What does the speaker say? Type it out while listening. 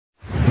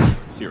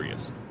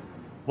Serious.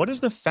 What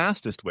is the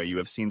fastest way you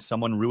have seen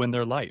someone ruin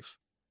their life?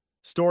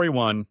 Story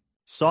 1.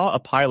 Saw a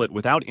pilot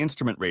without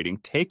instrument rating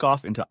take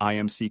off into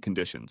IMC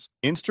conditions.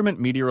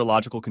 Instrument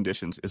meteorological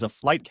conditions is a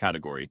flight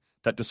category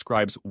that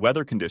describes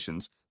weather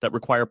conditions that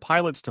require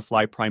pilots to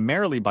fly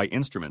primarily by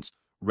instruments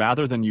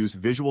rather than use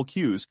visual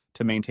cues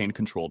to maintain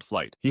controlled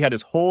flight. He had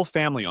his whole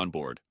family on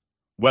board.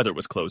 Weather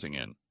was closing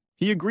in.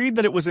 He agreed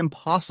that it was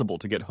impossible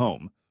to get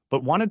home,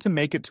 but wanted to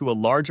make it to a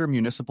larger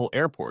municipal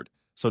airport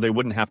so they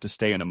wouldn't have to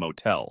stay in a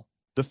motel.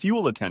 The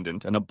fuel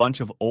attendant and a bunch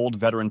of old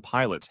veteran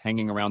pilots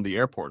hanging around the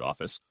airport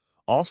office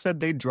all said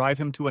they'd drive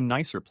him to a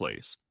nicer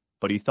place,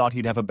 but he thought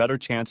he'd have a better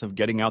chance of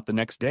getting out the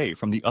next day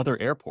from the other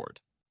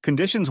airport.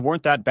 Conditions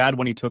weren't that bad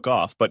when he took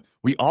off, but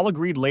we all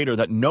agreed later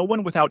that no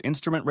one without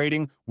instrument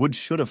rating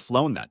should have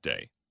flown that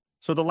day.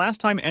 So the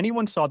last time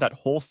anyone saw that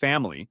whole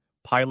family,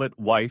 pilot,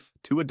 wife,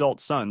 2 adult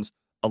sons,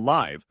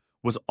 alive,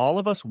 was all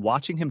of us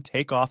watching him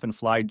take off and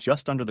fly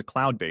just under the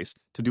cloud base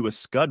to do a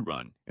scud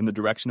run in the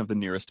direction of the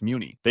nearest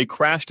Muni. They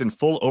crashed in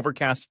full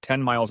overcast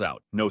 10 miles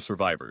out, no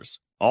survivors.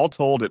 All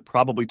told, it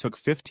probably took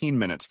 15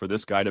 minutes for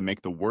this guy to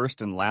make the worst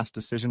and last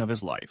decision of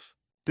his life.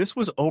 This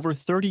was over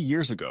 30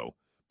 years ago,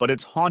 but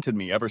it's haunted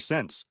me ever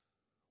since.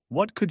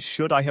 What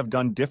should I have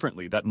done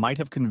differently that might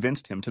have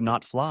convinced him to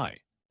not fly?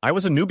 I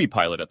was a newbie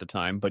pilot at the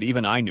time, but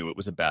even I knew it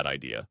was a bad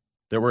idea.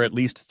 There were at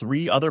least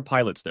 3 other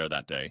pilots there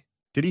that day.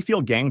 Did he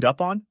feel ganged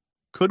up on?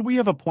 Could we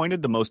have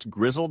appointed the most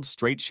grizzled,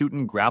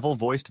 straight-shooting,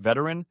 gravel-voiced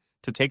veteran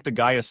to take the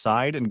guy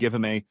aside and give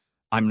him a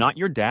 "I'm not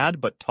your dad,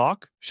 but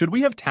talk"? Should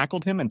we have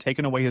tackled him and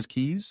taken away his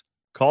keys?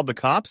 Called the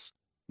cops?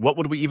 What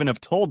would we even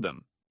have told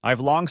them? I've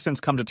long since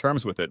come to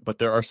terms with it, but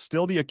there are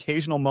still the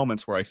occasional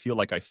moments where I feel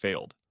like I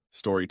failed.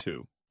 Story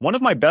 2. One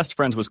of my best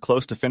friends was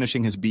close to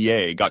finishing his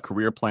BA, got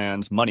career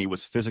plans, money,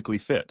 was physically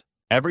fit.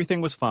 Everything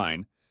was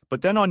fine,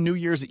 but then on New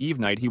Year's Eve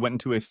night he went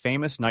into a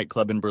famous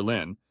nightclub in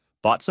Berlin,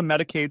 bought some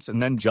Medicates, and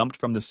then jumped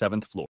from the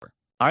 7th floor.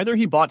 Either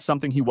he bought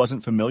something he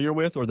wasn't familiar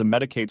with or the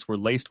Medicates were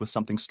laced with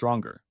something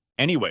stronger.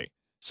 Anyway,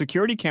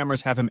 security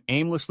cameras have him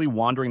aimlessly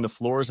wandering the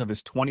floors of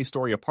his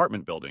 20-story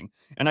apartment building,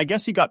 and I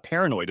guess he got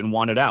paranoid and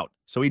wanted out,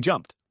 so he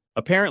jumped.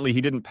 Apparently,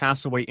 he didn't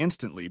pass away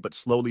instantly but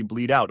slowly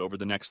bleed out over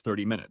the next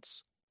 30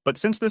 minutes. But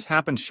since this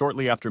happened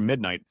shortly after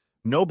midnight,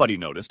 nobody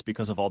noticed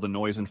because of all the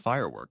noise and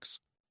fireworks.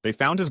 They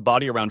found his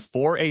body around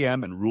 4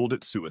 a.m. and ruled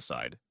it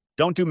suicide.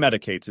 Don't do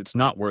Medicates, it's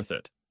not worth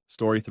it.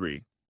 Story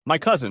 3. My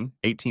cousin,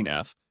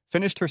 18F,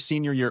 finished her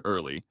senior year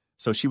early,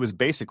 so she was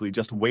basically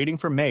just waiting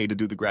for May to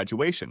do the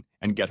graduation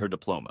and get her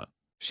diploma.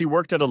 She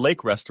worked at a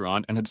lake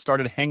restaurant and had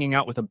started hanging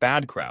out with a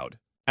bad crowd.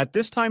 At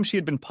this time, she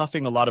had been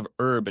puffing a lot of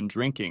herb and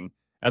drinking,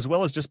 as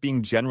well as just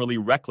being generally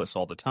reckless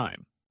all the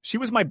time. She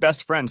was my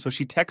best friend, so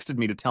she texted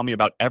me to tell me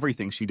about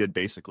everything she did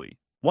basically.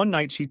 One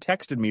night, she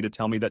texted me to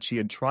tell me that she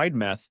had tried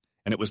meth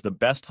and it was the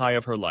best high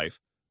of her life,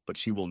 but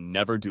she will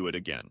never do it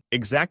again.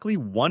 Exactly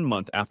 1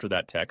 month after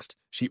that text,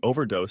 she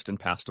overdosed and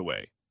passed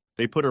away.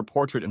 They put her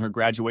portrait in her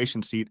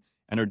graduation seat,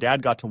 and her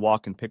dad got to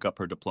walk and pick up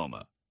her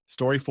diploma.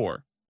 Story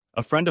 4.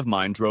 A friend of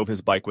mine drove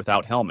his bike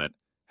without helmet.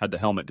 Had the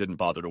helmet, didn't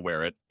bother to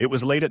wear it. It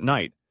was late at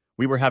night.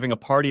 We were having a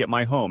party at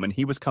my home, and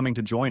he was coming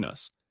to join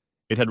us.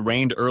 It had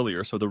rained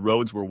earlier, so the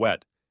roads were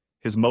wet.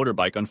 His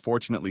motorbike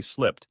unfortunately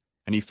slipped,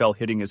 and he fell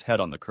hitting his head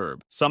on the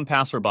curb. Some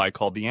passerby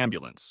called the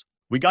ambulance.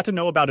 We got to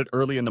know about it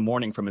early in the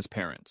morning from his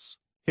parents.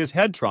 His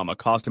head trauma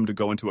caused him to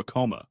go into a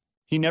coma.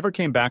 He never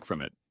came back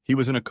from it. He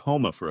was in a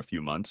coma for a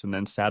few months and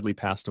then sadly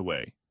passed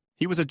away.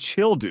 He was a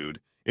chill dude,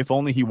 if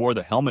only he wore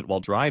the helmet while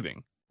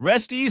driving.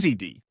 Rest easy,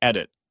 D.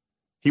 Edit.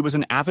 He was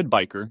an avid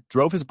biker,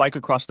 drove his bike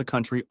across the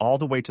country all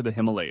the way to the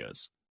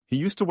Himalayas. He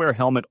used to wear a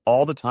helmet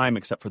all the time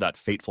except for that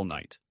fateful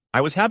night. I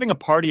was having a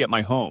party at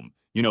my home,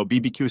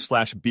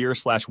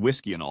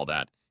 BBQ/beer/whiskey and all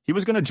that. He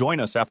was going to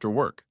join us after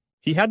work.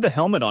 He had the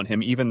helmet on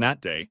him even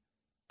that day.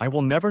 I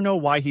will never know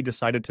why he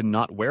decided to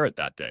not wear it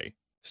that day.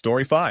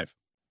 Story 5.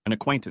 An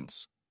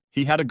acquaintance.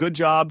 He had a good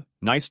job,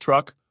 nice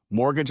truck,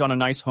 mortgage on a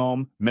nice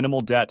home,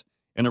 minimal debt,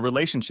 and a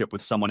relationship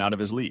with someone out of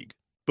his league.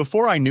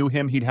 Before I knew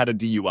him, he'd had a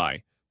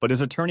DUI, but his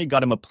attorney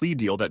got him a plea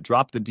deal that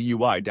dropped the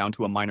DUI down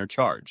to a minor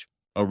charge.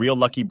 A real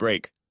lucky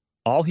break.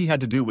 All he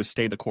had to do was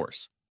stay the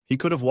course. He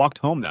could have walked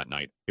home that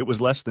night. It was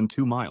less than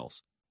 2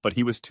 miles. But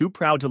he was too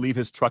proud to leave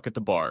his truck at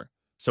the bar,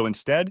 so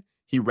instead,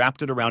 he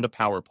wrapped it around a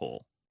power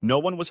pole. No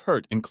one was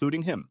hurt,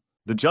 including him.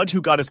 The judge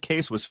who got his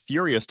case was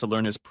furious to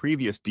learn his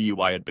previous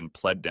DUI had been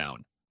pled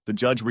down. The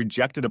judge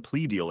rejected a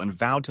plea deal and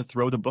vowed to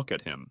throw the book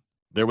at him.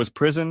 There was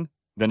prison,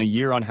 then a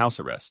year on house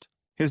arrest.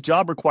 His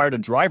job required a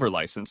driver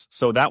license,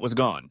 so that was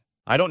gone.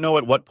 I don't know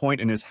at what point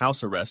in his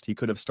house arrest he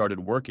could have started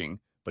working,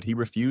 but he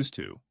refused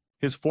to.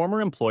 His former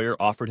employer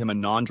offered him a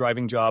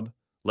non-driving job,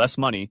 less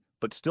money,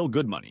 but still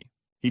good money.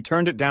 He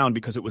turned it down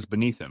because it was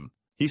beneath him.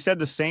 He said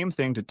the same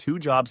thing to 2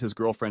 jobs his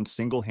girlfriend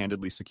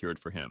single-handedly secured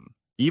for him.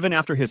 Even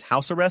after his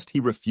house arrest, he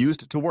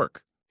refused to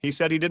work. He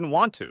said he didn't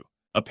want to.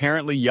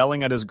 Apparently,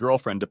 yelling at his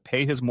girlfriend to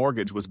pay his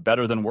mortgage was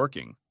better than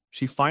working.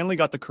 She finally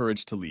got the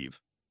courage to leave.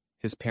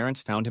 His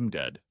parents found him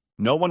dead.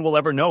 No one will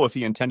ever know if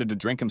he intended to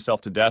drink himself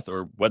to death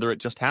or whether it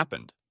just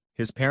happened.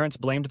 His parents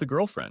blamed the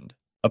girlfriend.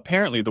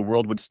 Apparently, the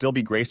world would still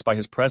be graced by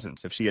his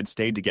presence if she had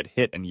stayed to get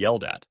hit and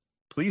yelled at.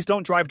 Please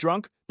don't drive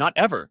drunk. Not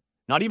ever.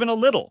 Not even a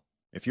little.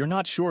 If you're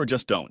not sure,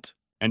 just don't.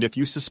 And if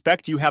you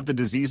suspect you have the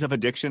disease of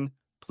addiction,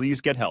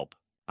 please get help.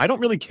 I don't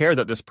really care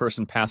that this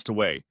person passed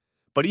away,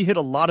 but he hit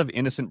a lot of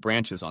innocent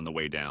branches on the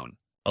way down.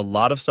 A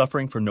lot of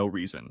suffering for no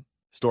reason.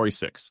 Story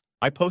 6.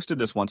 I posted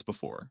this once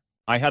before.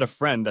 I had a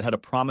friend that had a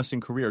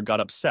promising career got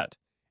upset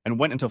and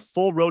went into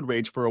full road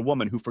rage for a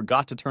woman who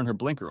forgot to turn her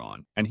blinker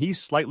on, and he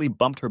slightly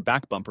bumped her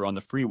back bumper on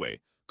the freeway,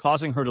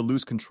 causing her to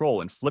lose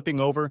control and flipping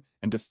over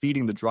and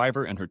defeating the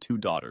driver and her 2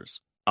 daughters.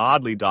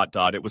 Oddly,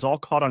 it was all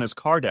caught on his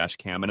car dash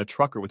cam and a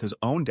trucker with his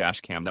own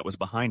dash cam that was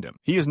behind him.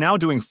 He is now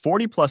doing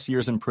 40+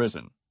 years in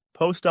prison.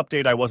 Post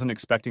update, I wasn't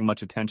expecting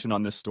much attention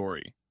on this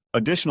story.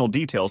 Additional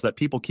details that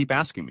people keep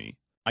asking me.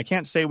 I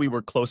can't say we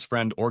were close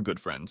friend or good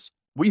friends.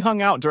 We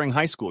hung out during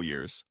high school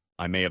years.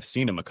 I may have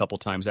seen him a couple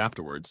times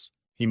afterwards.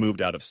 He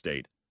moved out of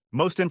state.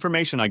 Most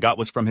information I got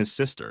was from his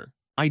sister.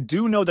 I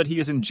do know that he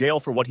is in jail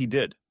for what he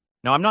did.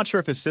 Now, I'm not sure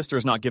if his sister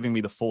is not giving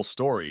me the full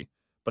story,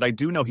 but I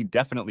do know he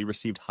definitely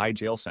received high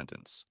jail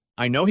sentence.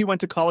 I know he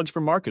went to college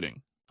for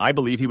marketing. I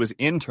believe he was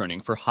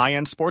interning for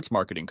high-end sports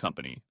marketing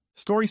company.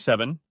 Story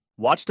 7.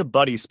 Watched a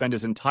buddy spend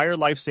his entire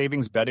life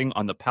savings betting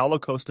on the Paulo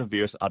Costa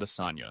vs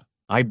Adesanya.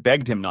 I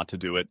begged him not to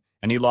do it,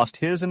 and he lost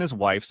his and his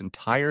wife's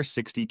entire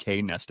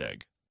 $60K nest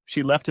egg.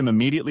 She left him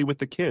immediately with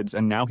the kids,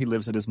 and now he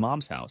lives at his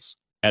mom's house.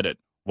 Edit.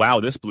 Wow,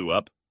 this blew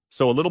up.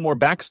 So a little more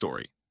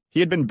backstory. He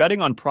had been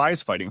betting on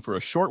prize fighting for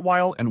a short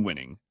while and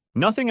winning.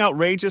 Nothing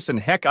outrageous, and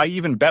heck, I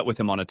even bet with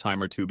him on a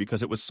time or two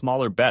because it was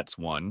smaller bets.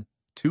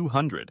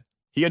 200.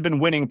 He had been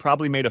winning,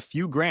 probably made a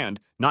few grand,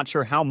 not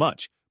sure how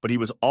much, but he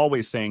was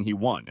always saying he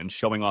won and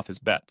showing off his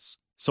bets.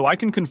 So I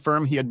can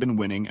confirm he had been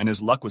winning and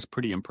his luck was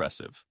pretty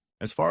impressive.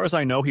 As far as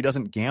I know, he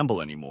doesn't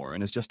gamble anymore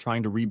and is just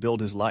trying to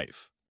rebuild his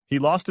life. He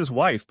lost his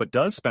wife, but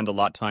does spend a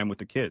lot of time with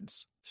the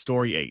kids.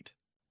 Story 8.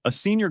 A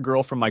senior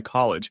girl from my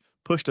college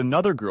pushed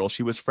another girl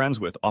she was friends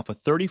with off a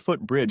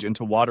 30-foot bridge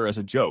into water as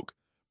a joke,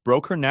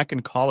 broke her neck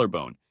and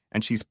collarbone,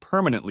 and she's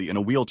permanently in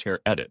a wheelchair.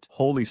 Edit.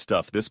 Holy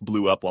stuff, this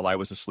blew up while I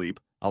was asleep.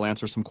 I'll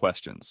answer some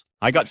questions.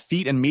 I got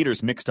feet and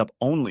meters mixed up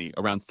only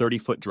around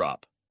 30-foot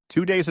drop.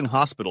 2 days in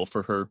hospital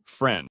for her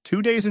friend.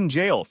 2 days in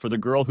jail for the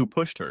girl who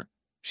pushed her.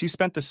 She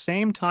spent the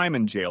same time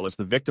in jail as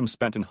the victim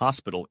spent in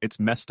hospital. It's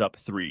messed up.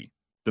 3.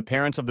 The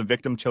parents of the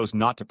victim chose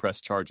not to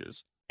press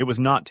charges. It was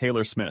not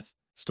Taylor Smith.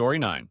 Story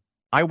 9.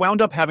 I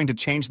wound up having to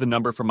change the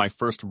number for my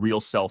first real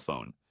cell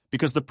phone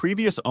because the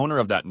previous owner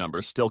of that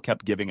number still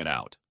kept giving it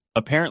out.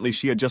 Apparently,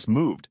 she had just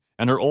moved,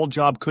 and her old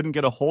job couldn't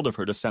get a hold of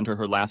her to send her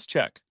her last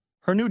check.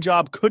 Her new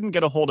job couldn't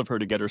get a hold of her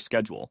to get her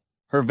schedule.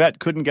 Her vet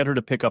couldn't get her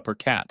to pick up her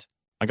cat.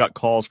 I got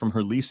calls from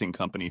her leasing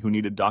company who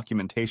needed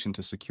documentation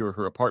to secure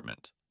her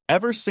apartment.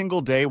 Every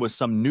single day was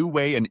some new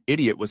way an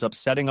idiot was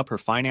upsetting up her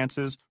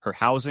finances, her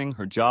housing,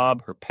 her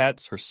job, her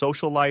pets, her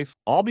social life,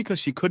 all because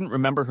she couldn't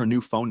remember her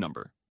new phone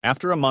number.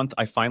 After a month,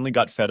 I finally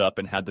got fed up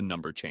and had the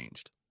number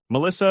changed.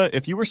 Melissa,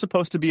 if you were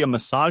supposed to be a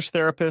massage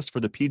therapist for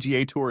the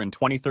PGA Tour in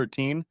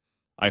 2013,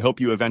 I hope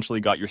you eventually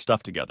got your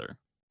stuff together.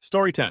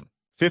 Story 10.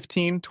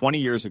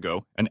 15-20 years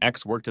ago, an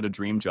ex worked at a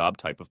dream job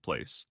type of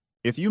place.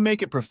 If you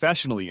make it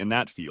professionally in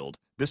that field,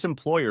 this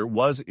employer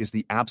is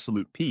the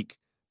absolute peak.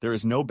 There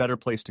is no better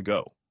place to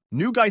go.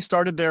 New guy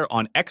started there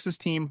on X's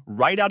team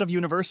right out of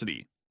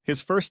university.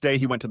 His first day,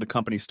 he went to the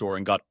company store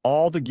and got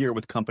all the gear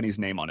with company's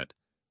name on it.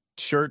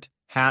 Shirt,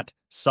 hat,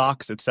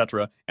 socks,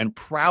 etc., and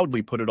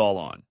proudly put it all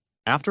on.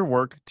 After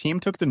work, team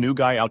took the new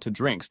guy out to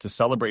drinks to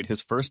celebrate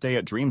his first day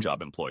at dream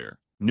job employer.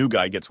 New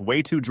guy gets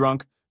way too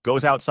drunk,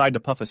 goes outside to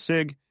puff a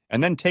cig,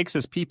 and then takes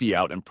his pee-pee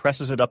out and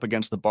presses it up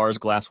against the bar's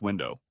glass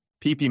window.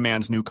 Pee-pee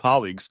man's new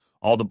colleagues,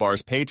 all the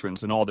bar's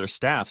patrons, and all their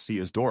staff see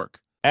his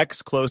dork.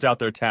 X closed out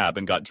their tab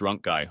and got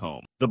drunk guy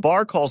home. The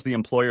bar calls the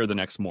employer the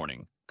next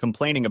morning,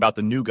 complaining about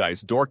the new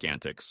guy's dork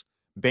antics,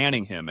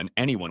 banning him and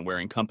anyone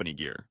wearing company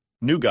gear.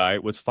 New guy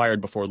was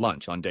fired before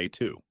lunch on day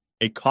 2.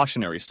 A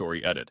cautionary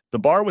story edit. The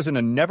bar was in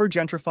a never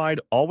gentrified,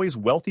 always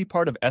wealthy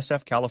part of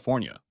SF,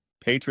 California.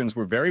 Patrons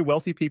were very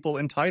wealthy people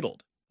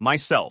entitled.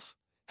 Myself,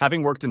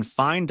 having worked in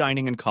fine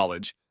dining in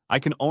college, I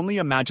can only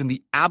imagine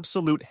the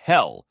absolute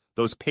hell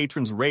those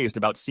patrons raised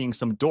about seeing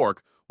some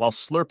dork while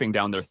slurping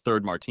down their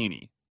third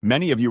martini.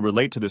 Many of you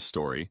relate to this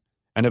story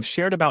and have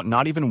shared about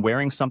not even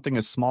wearing something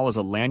as small as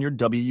a lanyard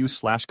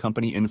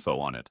W/company info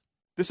on it.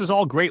 This is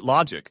all great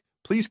logic.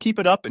 Please keep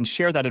it up and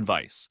share that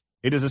advice.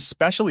 It is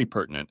especially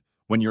pertinent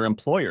when your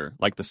employer,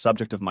 like the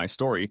subject of my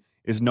story,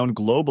 is known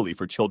globally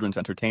for children's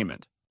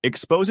entertainment.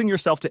 Exposing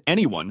yourself to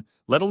anyone,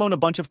 let alone a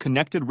bunch of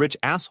connected rich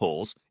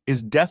assholes,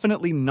 is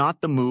definitely not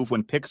the move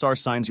when Pixar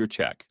signs your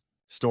check.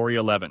 Story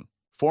 11.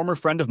 Former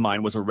friend of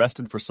mine was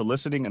arrested for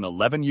soliciting an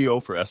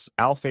 11-year-old for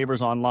Al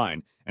favors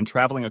online and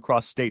traveling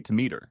across state to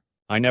meet her.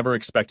 I never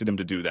expected him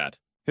to do that.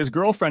 His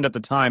girlfriend at the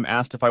time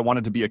asked if I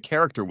wanted to be a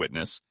character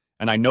witness,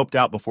 and I noped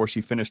out before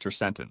she finished her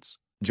sentence.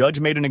 Judge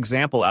made an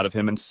example out of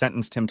him and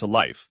sentenced him to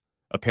life.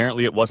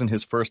 Apparently it wasn't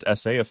his first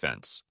essay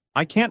offense.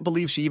 I can't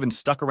believe she even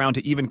stuck around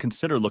to even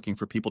consider looking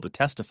for people to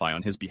testify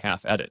on his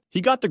behalf. Edit.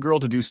 He got the girl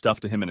to do stuff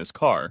to him in his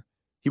car.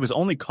 He was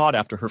only caught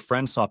after her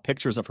friend saw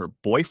pictures of her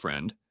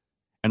boyfriend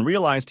and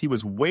realized he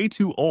was way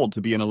too old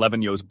to be an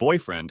 11-year's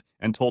boyfriend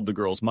and told the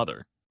girl's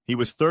mother. He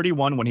was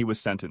 31 when he was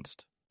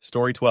sentenced.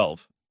 Story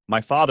 12. My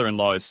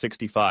father-in-law is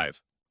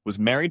 65, was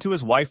married to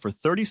his wife for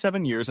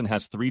 37 years and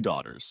has 3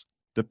 daughters.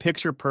 The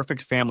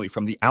picture-perfect family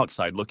from the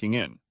outside looking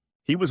in.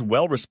 He was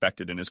well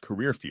respected in his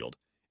career field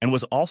and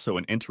was also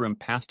an interim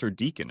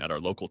pastor-deacon at our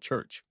local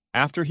church.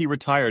 After he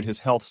retired, his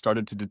health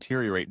started to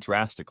deteriorate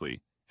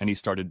drastically, and he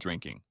started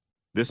drinking.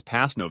 This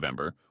past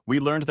November, we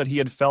learned that he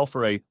had fell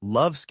for a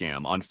love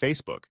scam on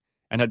Facebook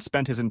and had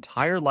spent his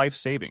entire life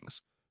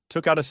savings,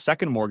 took out a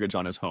second mortgage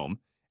on his home,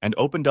 and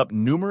opened up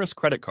numerous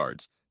credit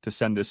cards to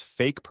send this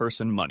fake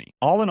person money.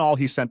 All in all,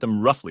 he sent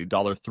them roughly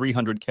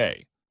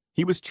 $300K.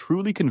 He was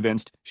truly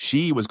convinced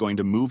she was going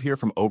to move here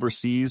from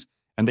overseas,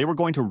 and they were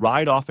going to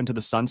ride off into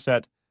the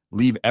sunset,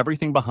 leave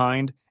everything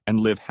behind, and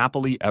live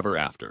happily ever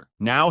after.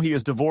 Now he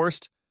is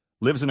divorced,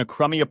 lives in a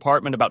crummy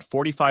apartment about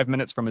 45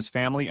 minutes from his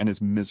family, and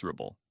is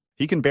miserable.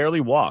 He can barely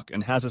walk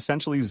and has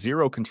essentially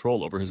zero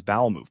control over his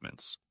bowel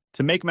movements.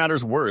 To make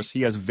matters worse,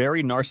 he has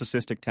very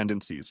narcissistic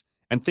tendencies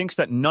and thinks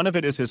that none of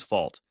it is his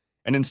fault,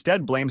 and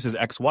instead blames his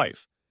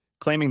ex-wife,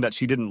 claiming that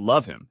she didn't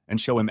love him and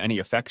show him any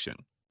affection.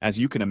 As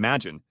you can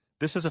imagine,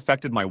 this has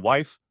affected my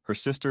wife, her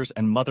sisters,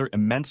 and mother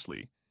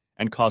immensely,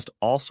 and caused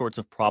all sorts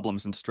of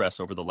problems and stress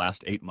over the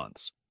last 8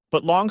 months.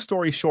 But long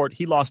story short,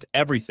 he lost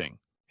everything.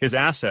 His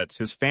assets,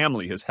 his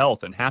family, his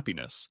health, and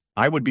happiness.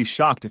 I would be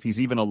shocked if he's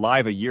even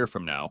alive a year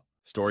from now.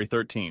 Story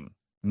 13.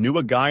 Knew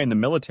a guy in the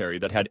military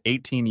that had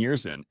 18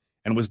 years in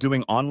and was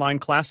doing online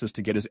classes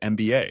to get his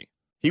MBA.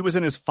 He was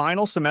in his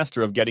final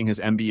semester of getting his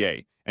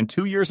MBA and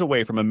 2 years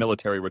away from a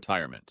military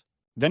retirement.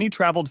 Then he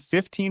traveled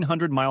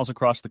 1,500 miles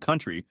across the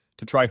country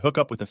to try hook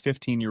up with a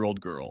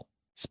 15-year-old girl.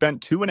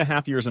 Spent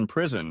 2.5 years in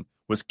prison,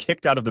 was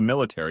kicked out of the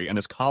military and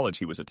his college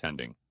he was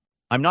attending.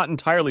 I'm not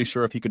entirely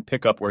sure if he could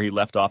pick up where he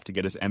left off to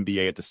get his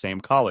MBA at the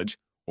same college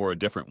or a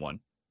different one.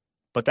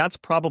 But that's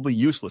probably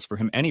useless for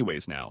him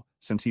anyways now,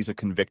 since he's a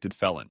convicted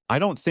felon. I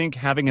don't think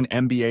having an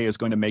MBA is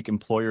going to make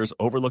employers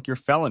overlook your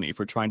felony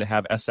for trying to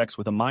have sex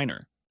with a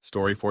minor.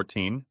 Story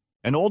 14.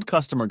 An old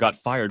customer got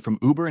fired from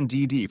Uber and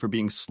DD for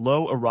being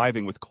slow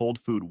arriving with cold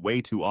food way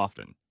too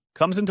often.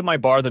 Comes into my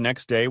bar the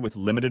next day with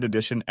limited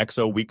edition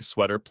XO Week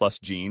sweater plus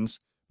jeans,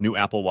 new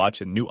Apple Watch,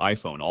 and new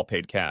iPhone, all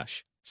paid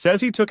cash. Says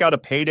he took out a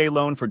payday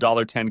loan for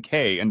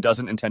 $10K and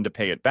doesn't intend to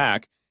pay it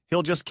back.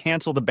 He'll just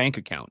cancel the bank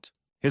account.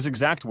 His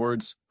exact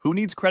words, "Who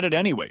needs credit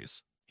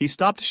anyways?" He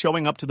stopped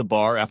showing up to the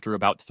bar after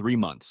about 3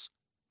 months.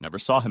 Never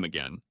saw him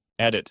again.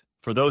 Edit.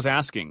 For those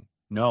asking,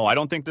 no, I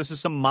don't think this is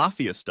some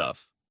mafia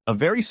stuff. A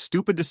very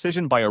stupid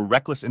decision by a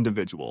reckless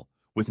individual,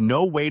 with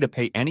no way to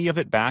pay any of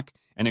it back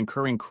and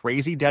incurring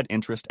crazy debt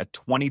interest at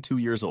 22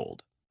 years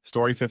old.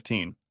 Story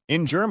 15.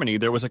 In Germany,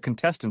 there was a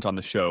contestant on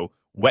the show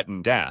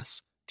Wetten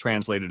Das,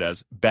 translated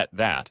as Bet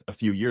That, a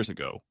few years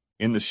ago.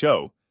 In the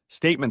show,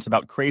 statements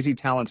about crazy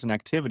talents and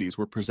activities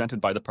were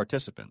presented by the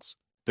participants.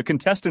 The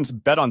contestants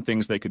bet on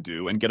things they could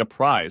do and get a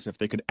prize if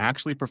they could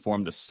actually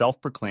perform the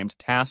self-proclaimed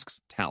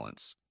tasks,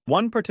 talents.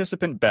 One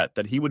participant bet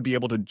that he would be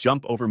able to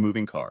jump over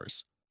moving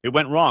cars. It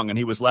went wrong and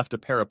he was left a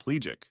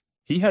paraplegic.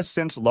 He has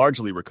since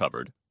largely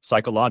recovered,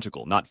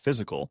 psychological, not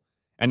physical,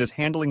 and is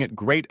handling it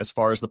great as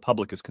far as the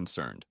public is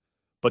concerned.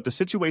 But the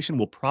situation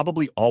will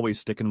probably always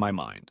stick in my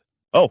mind.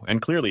 Oh,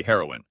 and clearly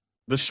heroin.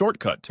 The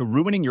shortcut to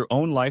ruining your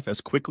own life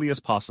as quickly as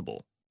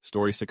possible.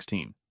 Story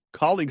 16.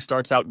 Colleague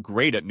starts out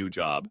great at new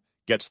job,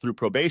 gets through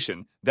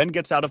probation, then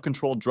gets out of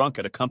control drunk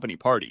at a company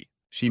party.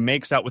 She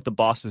makes out with the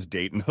boss's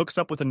date and hooks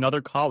up with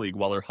another colleague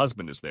while her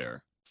husband is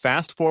there.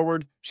 Fast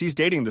forward, she's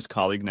dating this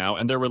colleague now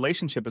and their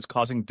relationship is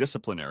causing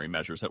disciplinary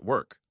measures at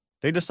work.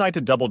 They decide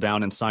to double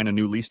down and sign a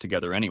new lease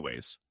together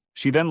anyways.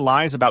 She then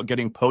lies about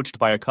getting poached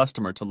by a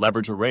customer to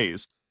leverage a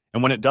raise,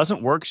 and when it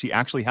doesn't work, she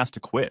actually has to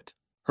quit.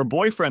 Her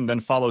boyfriend then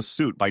follows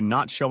suit by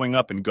not showing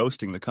up and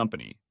ghosting the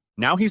company.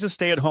 Now he's a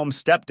stay-at-home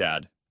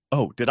stepdad.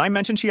 Oh, did I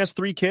mention she has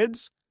 3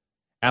 kids?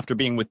 After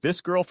being with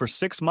this girl for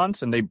 6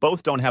 months and they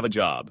both don't have a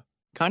job.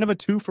 Kind of a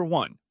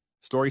 2-for-1.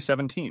 Story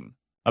 17.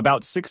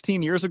 About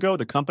 16 years ago,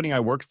 the company I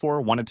worked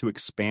for wanted to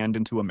expand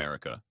into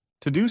America.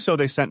 To do so,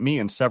 they sent me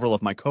and several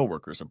of my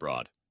coworkers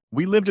abroad.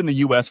 We lived in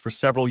the US for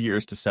several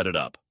years to set it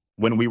up.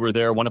 When we were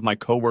there, one of my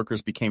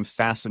coworkers became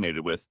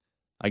fascinated with,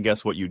 I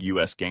guess what you'd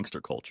US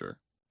gangster culture.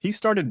 He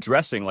started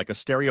dressing like a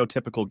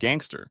stereotypical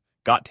gangster,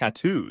 got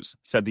tattoos,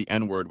 said the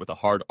N-word with a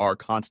hard R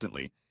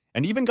constantly,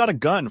 and even got a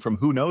gun from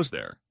who knows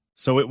there.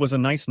 So it was a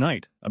nice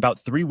night, about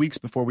 3 weeks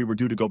before we were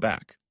due to go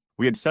back.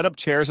 We had set up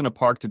chairs in a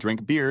park to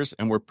drink beers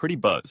and were pretty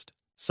buzzed.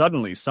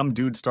 Suddenly, some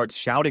dude starts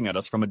shouting at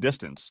us from a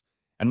distance,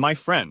 and my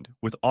friend,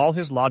 with all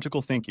his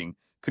logical thinking,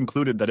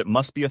 concluded that it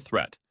must be a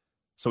threat.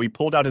 So he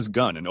pulled out his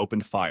gun and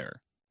opened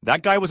fire.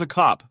 That guy was a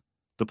cop.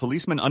 The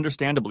policeman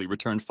understandably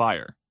returned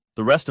fire.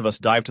 The rest of us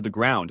dived to the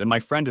ground, and my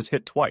friend is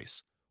hit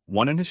twice,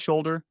 one in his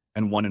shoulder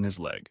and one in his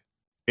leg.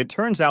 It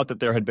turns out that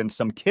there had been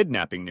some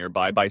kidnapping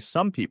nearby by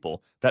some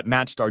people that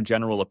matched our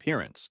general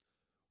appearance,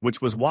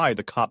 which was why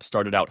the cop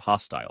started out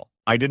hostile.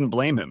 I didn't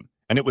blame him,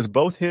 and it was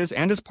both his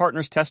and his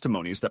partner's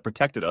testimonies that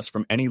protected us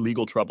from any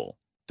legal trouble.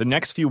 The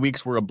next few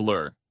weeks were a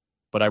blur,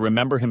 but I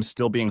remember him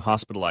still being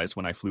hospitalized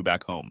when I flew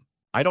back home.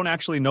 I don't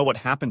actually know what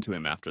happened to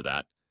him after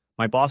that.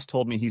 My boss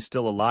told me he's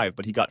still alive,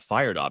 but he got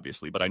fired,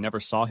 obviously, but I never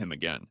saw him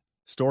again.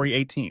 Story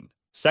 18.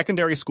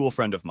 Secondary school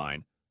friend of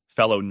mine,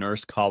 fellow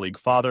nurse, colleague,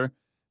 father,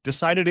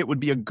 decided it would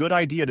be a good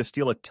idea to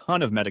steal a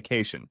ton of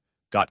medication,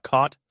 got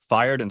caught,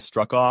 fired, and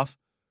struck off,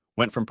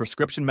 went from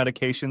prescription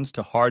medications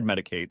to hard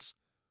medicates.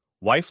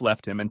 Wife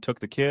left him and took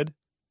the kid,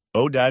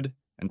 dead,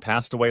 and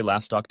passed away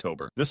last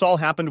October. This all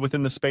happened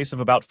within the space of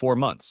about 4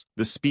 months.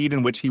 The speed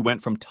in which he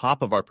went from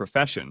top of our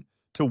profession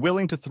to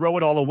willing to throw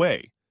it all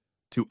away,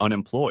 to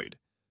unemployed,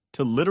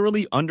 to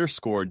literally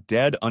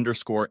 _dead_absolutely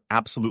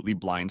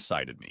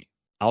blindsided me.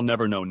 I'll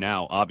never know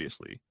now,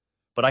 obviously,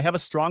 but I have a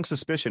strong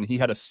suspicion he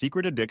had a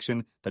secret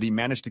addiction that he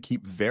managed to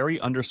keep very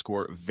under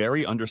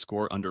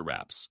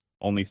wraps.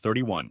 Only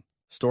 31.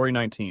 Story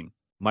 19.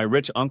 My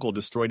rich uncle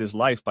destroyed his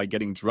life by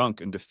getting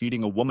drunk and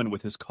defeating a woman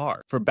with his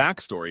car. For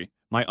backstory,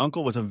 my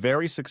uncle was a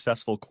very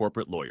successful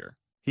corporate lawyer.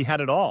 He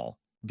had it all: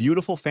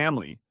 beautiful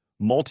family,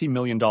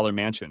 multi-million-dollar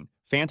mansion,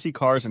 fancy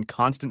cars, and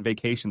constant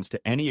vacations to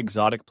any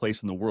exotic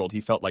place in the world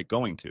he felt like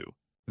going to.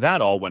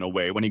 That all went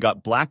away when he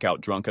got blackout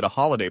drunk at a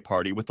holiday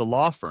party with the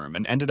law firm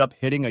and ended up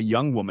hitting a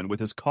young woman with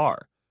his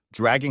car,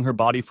 dragging her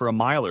body for a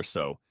mile or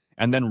so,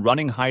 and then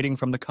running hiding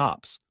from the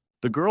cops.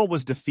 The girl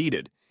was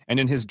defeated, and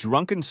in his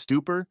drunken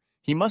stupor,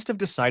 he must have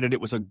decided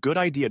it was a good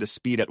idea to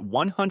speed at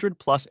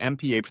 100+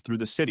 mph through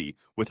the city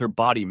with her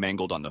body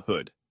mangled on the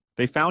hood.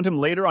 They found him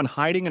later on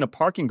hiding in a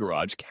parking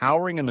garage,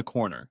 cowering in the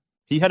corner.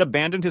 He had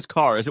abandoned his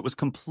car as it was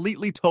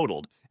completely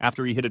totaled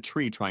after he hit a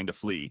tree trying to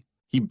flee.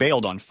 He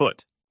bailed on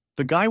foot.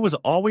 The guy was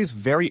always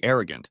very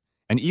arrogant,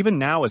 and even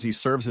now as he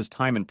serves his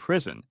time in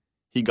prison,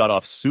 he got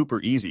off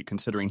super easy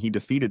considering he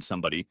defeated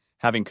somebody.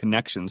 Having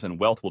connections and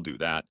wealth will do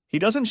that. He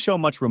doesn't show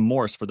much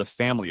remorse for the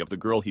family of the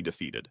girl he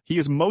defeated. He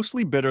is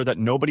mostly bitter that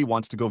nobody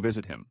wants to go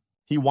visit him.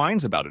 He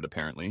whines about it,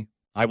 apparently.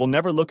 I will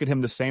never look at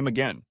him the same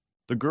again.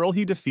 The girl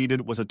he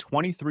defeated was a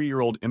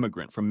 23-year-old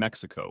immigrant from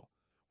Mexico,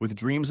 with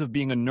dreams of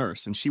being a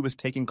nurse, and she was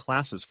taking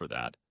classes for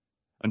that,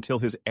 until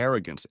his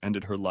arrogance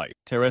ended her life.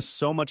 There is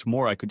so much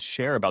more I could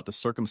share about the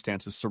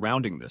circumstances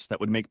surrounding this that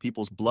would make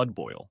people's blood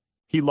boil.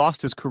 He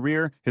lost his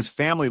career, his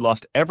family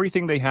lost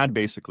everything they had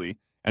basically,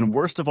 and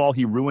worst of all,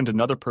 he ruined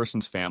another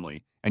person's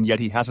family, and yet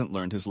he hasn't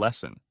learned his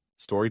lesson.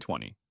 Story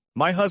 20.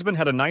 My husband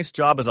had a nice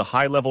job as a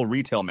high-level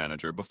retail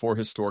manager before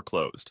his store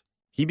closed.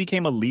 He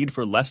became a lead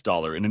for less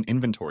dollar in an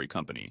inventory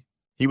company.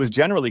 He was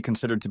generally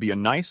considered to be a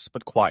nice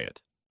but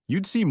quiet.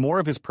 You'd see more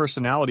of his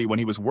personality when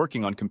he was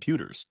working on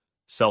computers,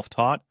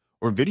 self-taught,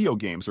 or video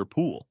games or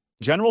pool.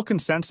 General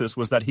consensus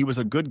was that he was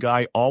a good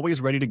guy, always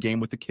ready to game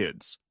with the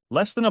kids.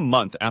 Less than a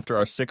month after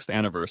our 6th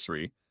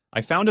anniversary,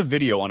 I found a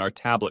video on our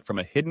tablet from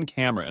a hidden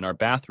camera in our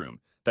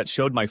bathroom that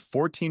showed my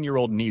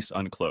 14-year-old niece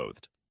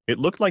unclothed. It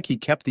looked like he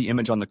kept the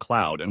image on the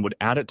cloud and would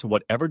add it to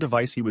whatever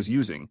device he was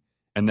using,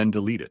 and then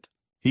delete it.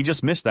 He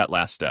just missed that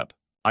last step.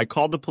 I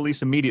called the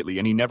police immediately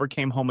and he never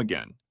came home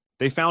again.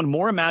 They found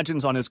more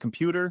imagines on his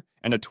computer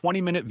and a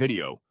 20-minute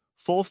video,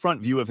 full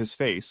front view of his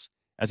face,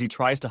 as he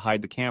tries to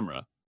hide the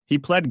camera. He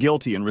pled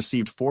guilty and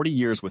received 40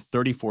 years with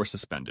 34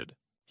 suspended.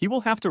 He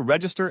will have to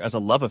register as a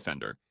love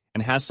offender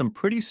and has some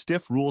pretty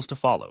stiff rules to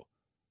follow.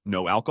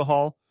 No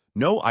alcohol,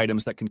 no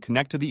items that can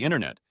connect to the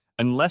internet,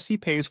 unless he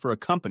pays for a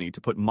company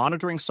to put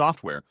monitoring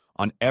software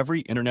on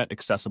every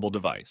internet-accessible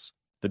device.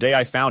 The day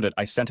I found it,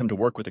 I sent him to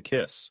work with a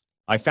kiss.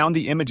 I found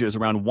the images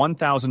around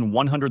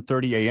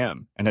 1130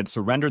 a.m. and had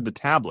surrendered the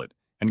tablet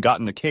and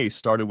gotten the case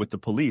started with the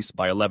police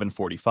by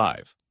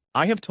 11:45.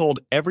 I have told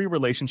every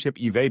relationship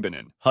I've been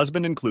in,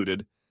 husband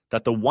included,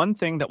 that the one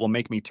thing that will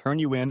make me turn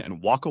you in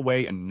and walk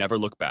away and never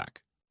look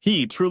back.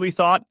 He truly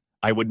thought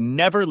I would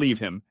never leave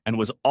him and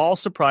was all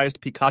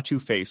surprised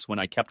Pikachu face when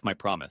I kept my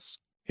promise.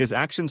 His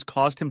actions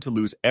caused him to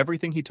lose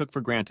everything he took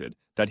for granted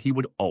that he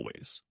would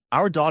always.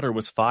 Our daughter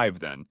was 5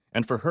 then,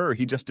 and for her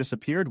he just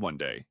disappeared one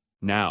day.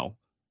 Now,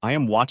 I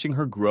am watching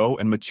her grow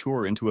and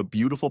mature into a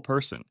beautiful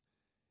person,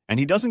 and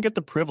he doesn't get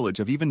the privilege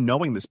of even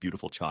knowing this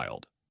beautiful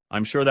child.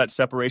 I'm sure that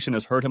separation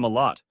has hurt him a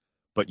lot,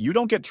 but you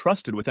don't get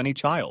trusted with any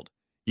child,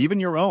 even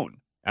your own,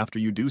 after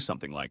you do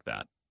something like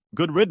that.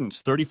 Good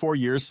riddance, 34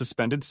 years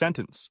suspended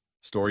sentence.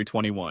 Story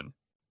 21.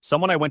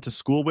 Someone I went to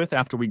school with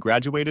after we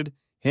graduated,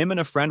 him and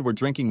a friend were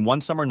drinking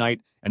one summer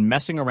night and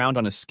messing around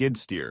on a skid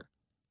steer.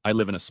 I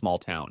live in a small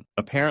town.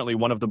 Apparently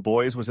one of the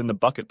boys was in the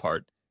bucket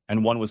part,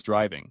 and one was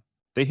driving.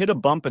 They hit a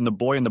bump and the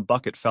boy in the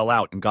bucket fell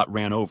out and got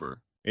ran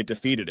over. It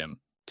defeated him.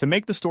 To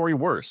make the story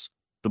worse,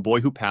 the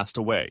boy who passed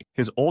away,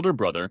 his older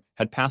brother,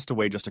 had passed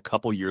away just a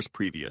couple years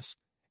previous,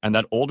 and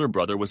that older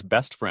brother was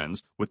best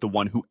friends with the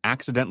one who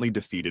accidentally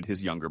defeated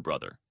his younger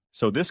brother.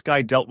 So this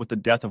guy dealt with the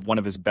death of one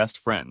of his best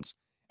friends,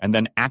 and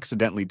then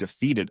accidentally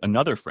defeated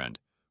another friend,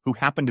 who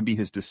happened to be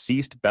his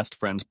deceased best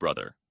friend's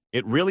brother.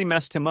 It really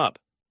messed him up,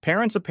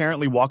 Parents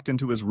apparently walked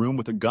into his room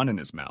with a gun in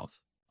his mouth.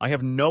 I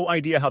have no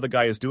idea how the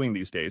guy is doing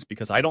these days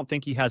because I don't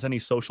think he has any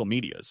social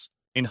medias.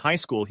 In high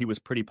school, he was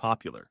pretty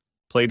popular.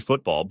 Played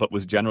football, but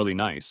was generally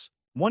nice.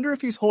 Wonder if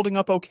he's holding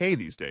up okay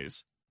these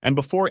days. And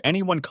before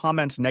anyone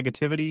comments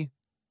negativity,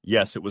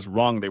 yes, it was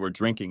wrong they were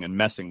drinking and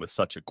messing with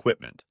such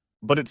equipment.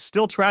 But it's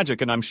still tragic,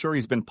 and I'm sure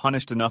he's been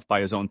punished enough by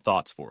his own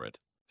thoughts for it.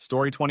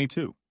 Story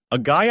 22. A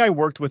guy I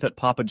worked with at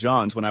Papa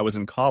John's when I was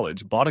in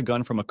college bought a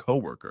gun from a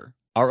coworker.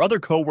 Our other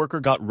coworker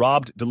got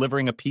robbed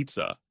delivering a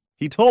pizza.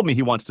 He told me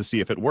he wants to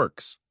see if it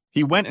works.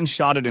 He went and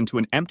shot it into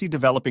an empty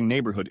developing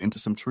neighborhood into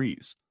some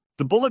trees.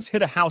 The bullets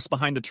hit a house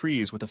behind the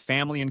trees with a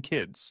family and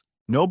kids.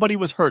 Nobody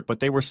was hurt, but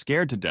they were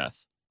scared to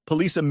death.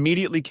 Police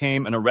immediately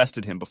came and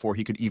arrested him before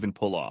he could even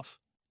pull off.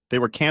 They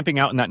were camping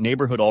out in that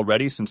neighborhood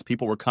already since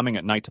people were coming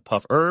at night to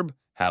puff herb,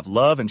 have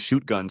love, and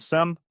shoot guns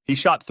some. He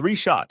shot 3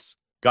 shots,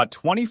 got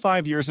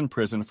 25 years in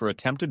prison for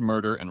attempted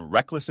murder and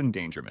reckless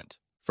endangerment.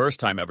 First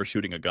time ever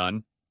shooting a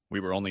gun. We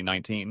were only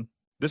 19.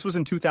 This was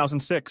in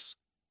 2006.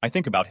 I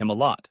think about him a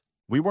lot.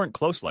 We weren't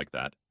close like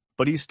that.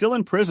 But he's still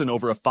in prison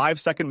over a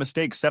 5-second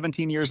mistake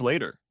 17 years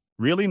later.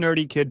 Really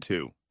nerdy kid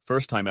too.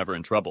 First time ever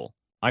in trouble.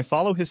 I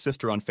follow his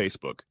sister on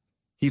Facebook.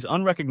 He's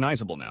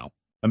unrecognizable now.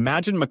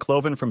 Imagine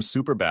McLovin from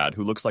Superbad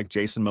who looks like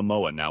Jason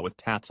Momoa now with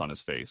tats on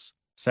his face.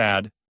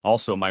 Sad.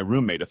 Also, my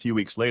roommate a few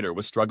weeks later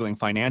was struggling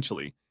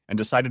financially and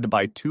decided to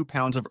buy 2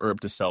 pounds of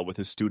herb to sell with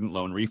his student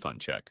loan refund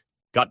check.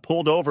 Got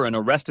pulled over and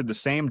arrested the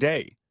same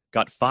day.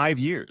 Got 5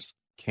 years.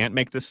 Can't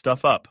make this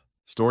stuff up.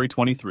 Story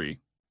 23.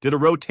 Did a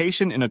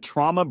rotation in a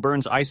trauma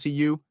burns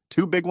ICU,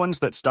 2 big ones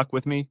that stuck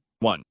with me.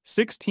 1.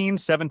 16,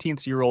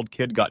 17-year-old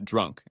kid got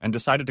drunk and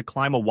decided to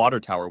climb a water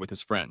tower with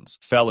his friends.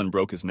 Fell and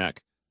broke his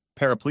neck.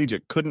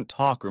 Paraplegic, couldn't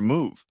talk or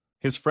move.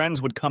 His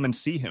friends would come and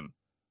see him.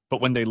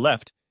 But when they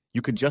left,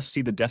 you could just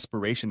see the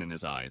desperation in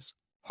his eyes.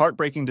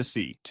 Heartbreaking to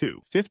see.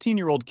 2.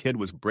 15-year-old kid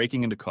was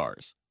breaking into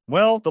cars.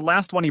 Well, the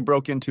last one he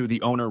broke into,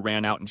 the owner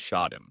ran out and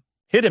shot him.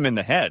 Hit him in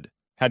the head.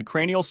 Had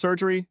cranial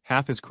surgery,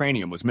 half his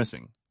cranium was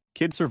missing.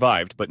 Kid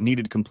survived but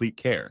needed complete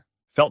care.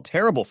 Felt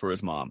terrible for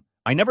his mom.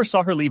 I never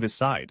saw her leave his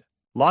side.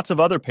 Lots of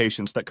other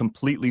patients that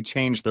completely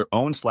changed their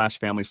own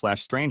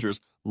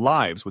 /family/strangers'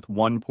 lives with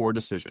one poor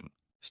decision.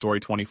 Story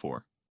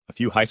 24. A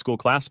few high school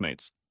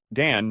classmates.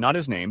 Dan, not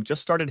his name,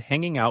 just started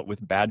hanging out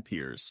with bad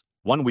peers.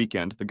 One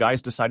weekend, the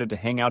guys decided to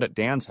hang out at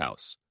Dan's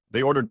house.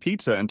 They ordered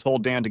pizza and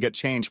told Dan to get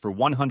change for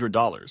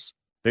 $100.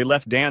 They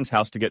left Dan's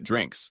house to get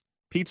drinks.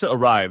 Pizza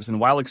arrives, and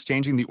while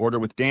exchanging the order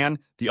with Dan,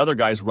 the other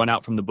guys run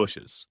out from the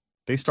bushes.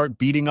 They start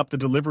beating up the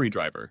delivery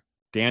driver.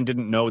 Dan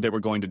didn't know they were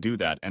going to do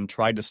that and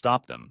tried to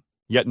stop them.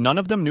 Yet none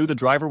of them knew the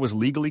driver was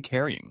legally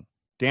carrying.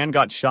 Dan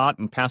got shot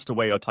and passed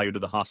away outside to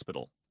the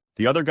hospital.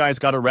 The other guys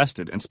got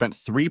arrested and spent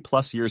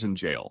 3+ years in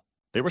jail.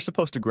 They were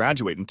supposed to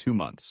graduate in 2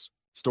 months.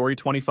 Story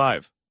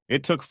 25.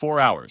 It took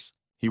 4 hours.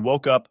 He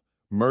woke up,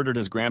 murdered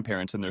his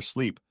grandparents in their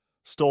sleep,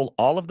 stole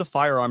all of the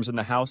firearms in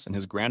the house and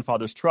his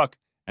grandfather's truck,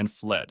 and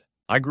fled.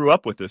 I grew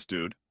up with this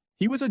dude.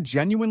 He was a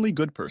genuinely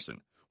good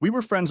person. We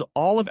were friends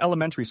all of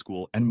elementary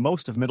school and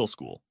most of middle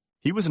school.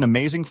 He was an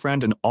amazing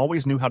friend and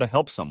always knew how to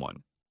help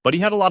someone. But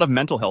he had a lot of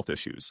mental health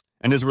issues,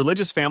 and his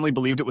religious family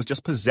believed it was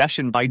just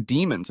possession by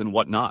demons and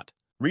whatnot.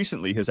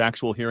 Recently, his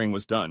actual hearing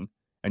was done,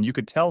 and you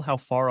could tell how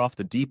far off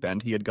the deep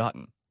end he had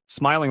gotten.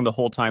 Smiling the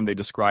whole time they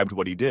described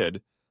what he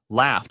did,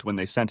 laughed when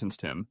they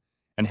sentenced him,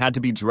 and had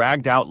to be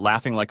dragged out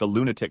laughing like a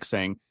lunatic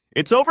saying,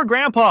 "It's over,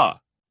 Grandpa!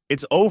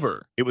 It's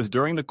over." It was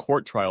during the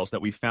court trials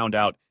that we found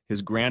out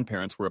his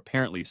grandparents were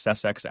apparently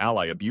Sessex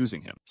ally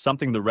abusing him,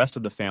 something the rest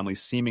of the family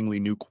seemingly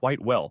knew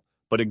quite well,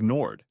 but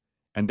ignored,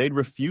 and they'd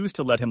refused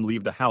to let him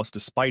leave the house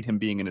despite him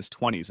being in his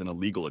 20s and a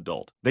legal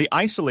adult. They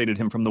isolated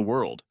him from the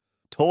world,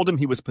 told him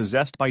he was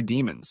possessed by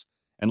demons,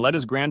 and let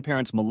his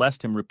grandparents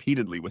molest him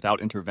repeatedly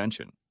without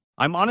intervention.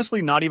 I'm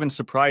honestly not even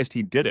surprised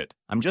he did it.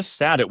 I'm just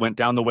sad it went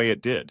down the way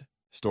it did.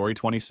 Story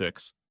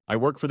 26. I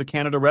work for the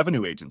Canada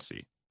Revenue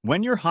Agency.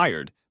 When you're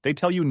hired, they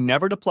tell you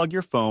never to plug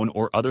your phone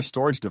or other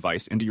storage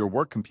device into your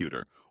work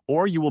computer,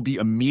 or you will be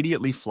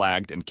immediately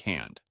flagged and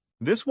canned.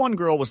 This one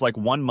girl was like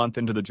 1 month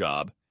into the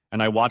job,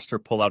 and I watched her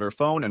pull out her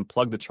phone and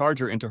plug the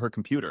charger into her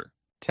computer.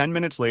 10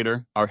 minutes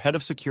later, our head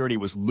of security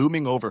was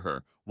looming over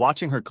her,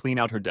 watching her clean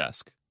out her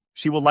desk.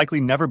 She will likely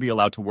never be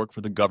allowed to work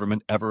for the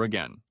government ever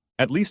again.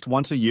 At least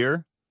once a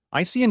year,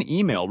 I see an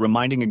email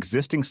reminding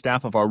existing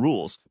staff of our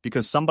rules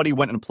because somebody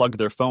went and plugged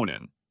their phone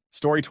in.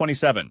 Story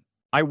 27.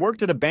 I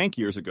worked at a bank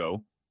years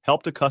ago,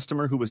 helped a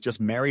customer who was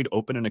just married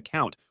open an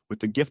account with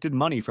the gifted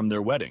money from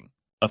their wedding.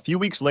 A few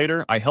weeks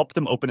later, I helped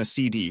them open a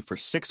CD for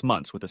 6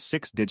 months with a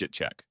 6-digit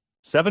check.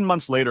 7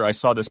 months later, I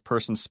saw this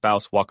person's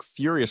spouse walk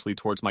furiously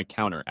towards my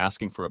counter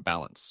asking for a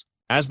balance.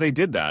 As they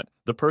did that,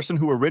 the person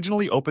who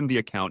originally opened the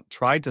account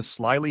tried to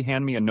slyly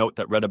hand me a note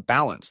that read a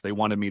balance they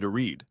wanted me to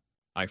read.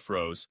 I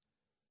froze.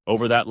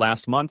 Over that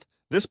last month,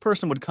 this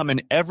person would come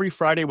in every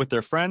Friday with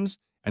their friends,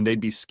 and they'd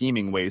be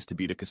scheming ways to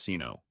beat a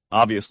casino.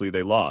 Obviously,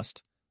 they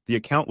lost. The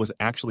account was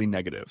actually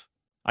negative.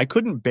 I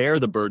couldn't bear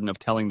the burden of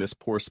telling this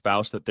poor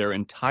spouse that their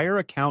entire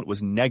account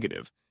was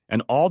negative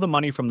and all the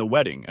money from the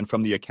wedding and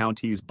from the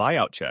accountee's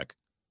buyout check,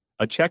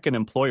 a check an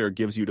employer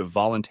gives you to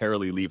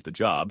voluntarily leave the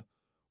job,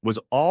 was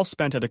all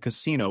spent at a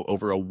casino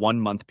over a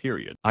 1-month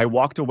period. I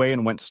walked away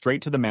and went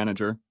straight to the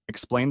manager,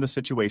 explained the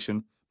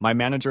situation. My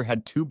manager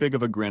had too big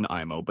of a grin,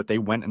 IMO, but they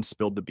went and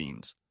spilled the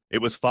beans.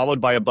 It was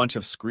followed by a bunch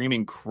of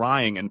screaming,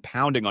 crying, and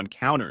pounding on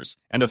counters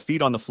and a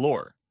feet on the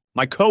floor.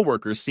 My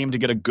coworkers seemed to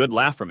get a good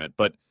laugh from it,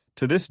 but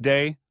to this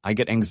day, I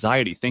get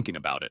anxiety thinking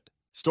about it.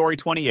 Story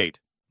 28.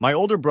 My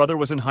older brother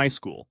was in high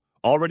school,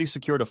 already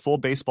secured a full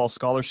baseball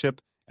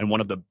scholarship, and one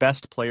of the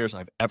best players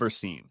I've ever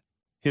seen.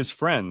 His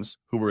friends,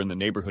 who were in the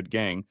neighborhood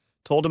gang,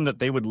 told him that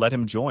they would let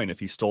him join if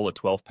he stole a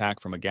 12-pack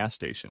from a gas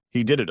station.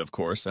 He did it, of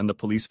course, and the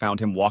police found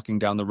him walking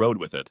down the road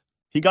with it.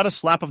 He got a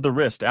slap of the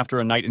wrist after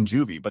a night in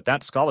juvie, but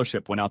that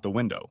scholarship went out the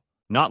window.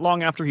 Not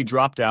long after he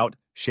dropped out,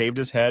 shaved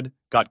his head,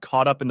 got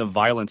caught up in the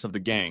violence of the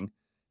gang,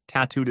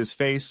 tattooed his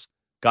face,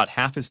 got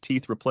half his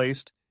teeth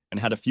replaced, and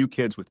had a few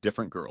kids with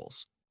different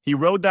girls. He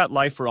rode that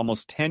life for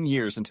almost 10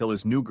 years until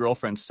his new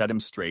girlfriend set him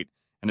straight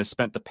and has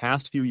spent the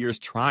past few years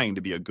trying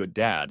to be a good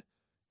dad.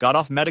 Got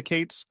off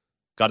medicates,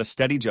 got a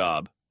steady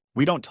job.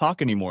 We don't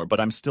talk anymore, but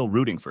I'm still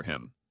rooting for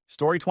him.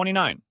 Story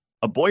 29.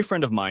 A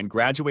boyfriend of mine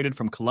graduated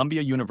from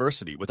Columbia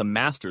University with a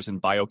master's in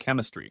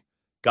biochemistry,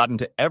 got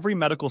into every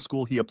medical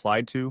school he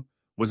applied to,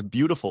 was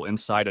beautiful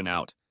inside and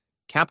out,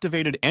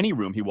 captivated any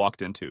room he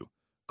walked into,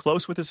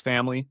 close with his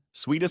family,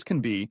 sweet as can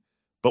be,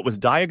 but was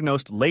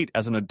diagnosed late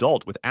as an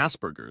adult with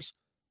Asperger's,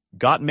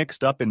 got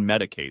mixed up in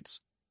medicates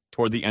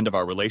toward the end of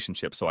our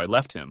relationship, so I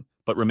left him,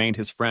 but remained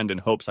his friend in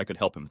hopes I could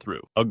help him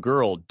through. A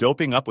girl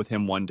doping up with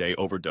him one day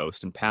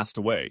overdosed and passed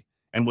away,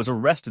 and was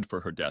arrested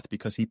for her death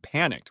because he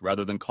panicked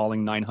rather than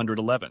calling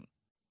 911.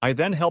 I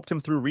then helped him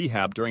through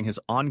rehab during his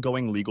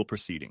ongoing legal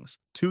proceedings,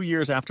 2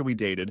 years after we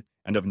dated,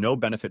 and of no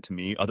benefit to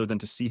me other than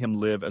to see him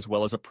live, as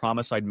well as a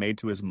promise I'd made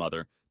to his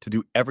mother to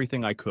do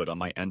everything I could on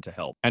my end to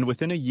help. And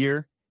within a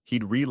year,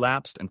 he'd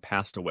relapsed and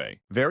passed away.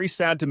 Very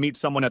sad to meet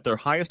someone at their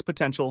highest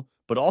potential,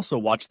 but also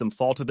watch them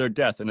fall to their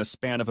death in a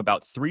span of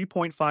about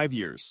 3.5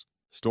 years.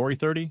 Story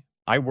 30.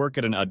 I work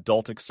at an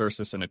adult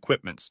exercise and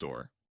equipment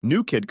store.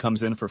 New kid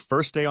comes in for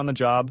first day on the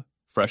job,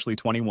 freshly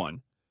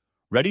 21.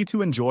 Ready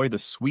to enjoy the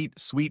sweet,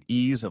 sweet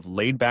ease of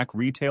laid-back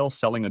retail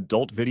selling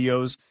adult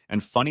videos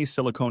and funny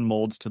silicone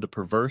molds to the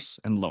perverse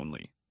and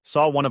lonely.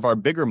 Saw one of our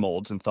bigger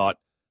molds and thought,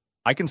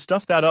 I can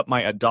stuff that up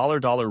my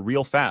 $1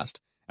 real fast,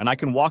 and I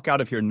can walk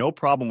out of here no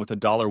problem with a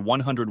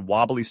 $100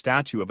 wobbly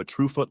statue of a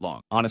true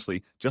footlong.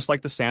 Honestly, just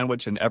like the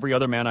sandwich and every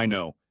other man I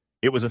know,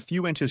 it was a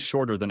few inches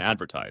shorter than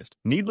advertised.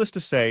 Needless to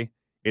say,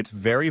 it's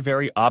very,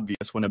 very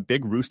obvious when a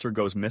big rooster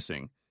goes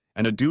missing,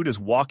 and a dude is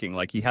walking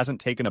like he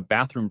hasn't taken a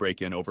bathroom break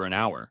in over an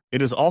hour.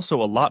 It is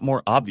also a lot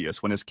more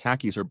obvious when his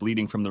khakis are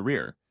bleeding from the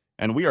rear,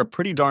 and we are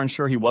pretty darn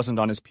sure he wasn't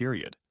on his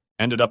period.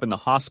 Ended up in the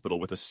hospital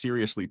with a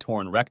seriously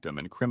torn rectum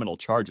and criminal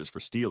charges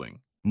for stealing.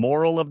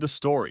 Moral of the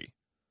story: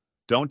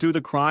 don't do the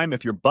crime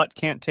if your butt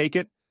can't take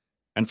it,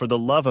 and for the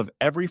love of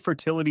every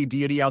fertility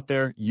deity out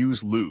there,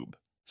 use lube.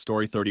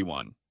 Story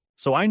 31.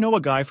 So I know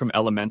a guy from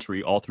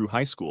elementary all through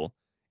high school,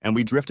 and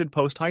we drifted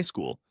post-high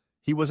school.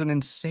 He was an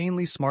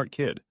insanely smart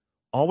kid,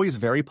 always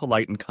very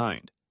polite and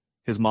kind.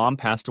 His mom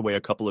passed away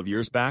a couple of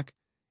years back,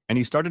 and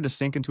he started to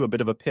sink into a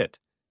bit of a pit.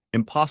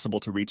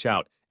 Impossible to reach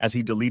out, as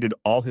he deleted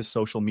all his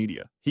social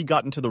media. He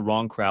got into the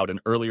wrong crowd,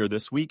 and earlier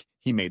this week,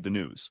 he made the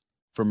news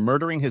for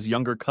murdering his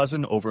younger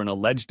cousin over an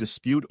alleged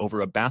dispute over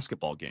a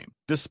basketball game.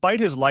 Despite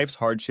his life's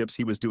hardships,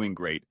 he was doing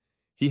great.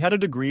 He had a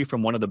degree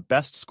from one of the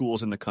best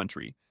schools in the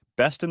country,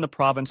 best in the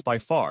province by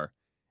far,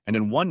 and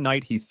in one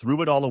night he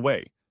threw it all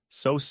away.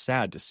 So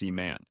sad to see,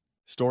 man.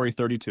 Story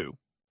 32.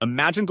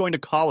 Imagine going to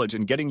college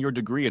and getting your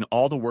degree and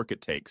all the work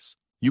it takes.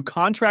 You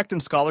contract in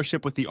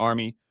scholarship with the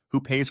Army, who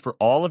pays for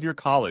all of your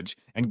college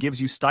and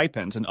gives you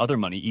stipends and other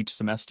money each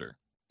semester.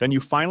 Then you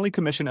finally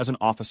commission as an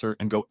officer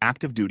and go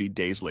active duty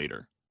days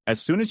later. As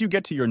soon as you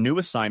get to your new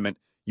assignment,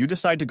 you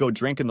decide to go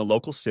drink in the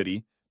local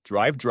city,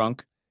 drive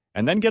drunk,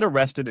 and then get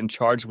arrested and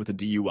charged with a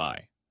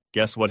DUI.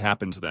 Guess what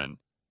happens then?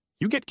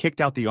 You get kicked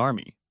out the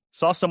Army.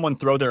 Saw someone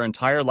throw their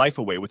entire life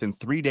away within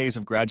 3 days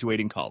of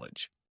graduating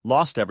college.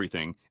 Lost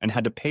everything and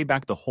had to pay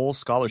back the whole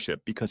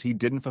scholarship because he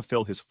didn't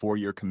fulfill his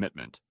 4-year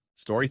commitment.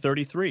 Story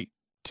 33.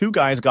 2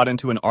 guys got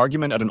into an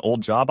argument at an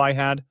old job I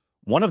had.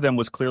 One of them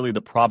was clearly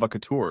the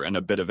provocateur and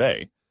a bit of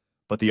a,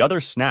 but the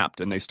other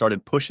snapped and they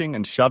started pushing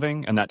and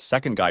shoving, and that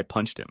second guy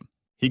punched him.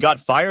 He got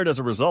fired as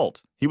a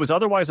result. He was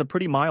otherwise a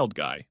pretty mild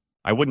guy.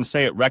 I wouldn't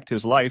say it wrecked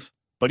his life,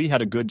 but he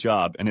had a good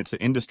job, and it's an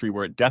industry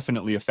where it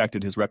definitely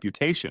affected his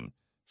reputation.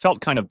 Felt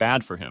kind of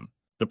bad for him.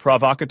 The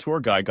provocateur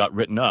guy got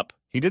written up.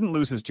 He didn't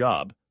lose his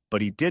job,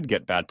 but he did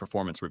get bad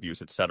performance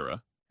reviews,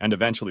 etc., and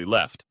eventually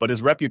left. But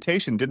his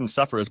reputation didn't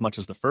suffer as much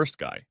as the first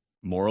guy.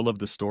 Moral of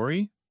the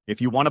story?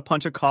 If you want to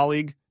punch a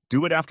colleague,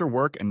 do it after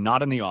work and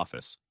not in the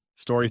office.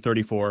 Story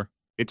 34.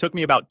 It took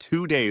me about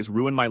 2 days,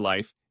 ruin my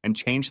life, and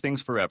change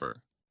things forever.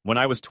 When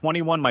I was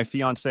 21, my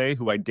fiancée,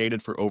 who I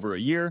dated for over a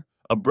year,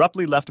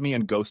 abruptly left me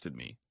and ghosted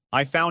me.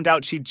 I found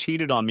out she'd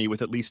cheated on me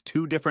with at least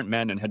 2 different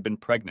men and had been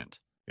pregnant.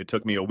 It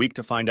took me a week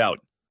to find out.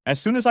 As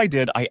soon as I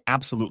did, I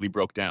absolutely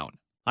broke down.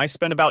 I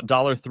spent about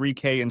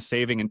 $3K in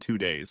saving in 2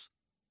 days.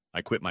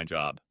 I quit my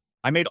job.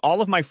 I made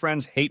all of my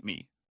friends hate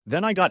me.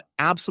 Then I got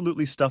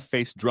absolutely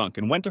stuff-faced drunk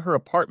and went to her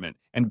apartment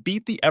and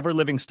beat the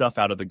ever-living stuff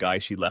out of the guy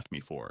she left me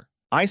for.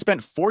 I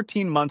spent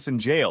 14 months in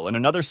jail and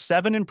another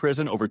 7 in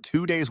prison over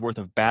 2 days worth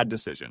of bad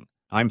decision.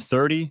 I'm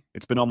 30,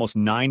 it's been almost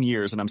 9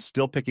 years, and I'm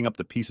still picking up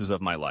the pieces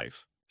of my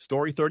life.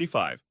 Story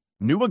 35.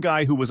 Knew a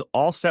guy who was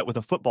all set with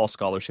a football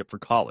scholarship for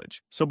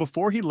college, so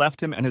before he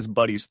left, him and his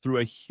buddies threw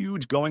a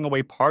huge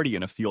going-away party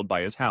in a field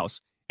by his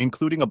house,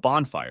 including a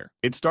bonfire.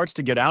 It starts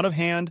to get out of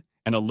hand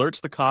and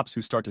alerts the cops,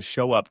 who start to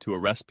show up to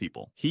arrest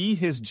people. He,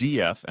 his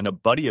GF, and a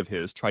buddy of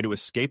his try to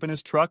escape in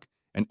his truck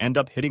and end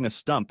up hitting a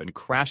stump and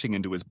crashing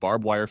into his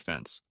barbed wire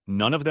fence.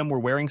 None of them were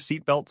wearing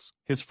seatbelts.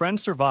 His friend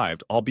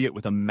survived, albeit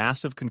with a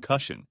massive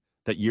concussion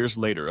that years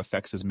later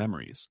affects his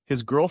memories.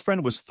 His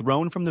girlfriend was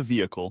thrown from the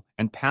vehicle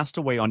and passed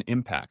away on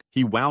impact.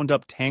 He wound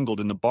up tangled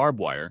in the barbed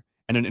wire,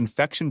 and an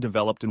infection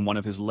developed in one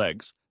of his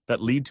legs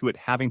that led to it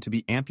having to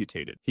be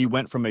amputated. He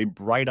went from a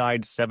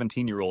bright-eyed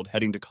 17-year-old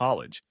heading to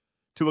college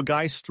to a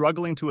guy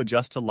struggling to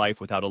adjust to life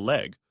without a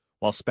leg,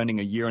 while spending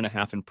a year and a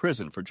half in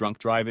prison for drunk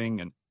driving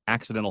and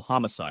accidental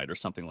homicide or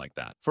something like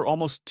that. For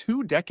almost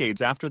 2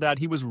 decades after that,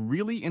 he was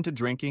really into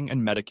drinking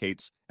and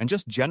medicates and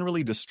just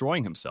generally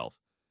destroying himself,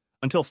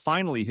 until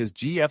finally his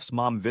GF's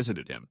mom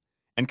visited him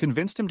and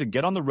convinced him to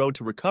get on the road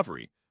to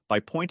recovery by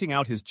pointing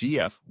out his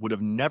GF would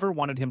have never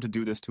wanted him to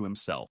do this to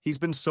himself. He's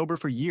been sober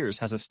for years,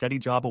 has a steady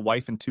job, a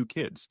wife, and 2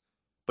 kids,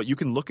 but you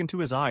can look into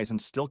his eyes and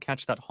still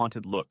catch that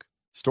haunted look.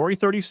 Story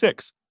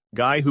 36.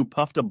 Guy who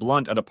puffed a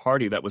blunt at a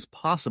party that was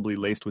possibly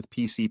laced with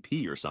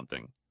PCP or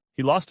something.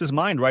 He lost his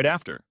mind right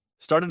after,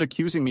 started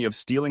accusing me of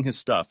stealing his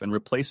stuff and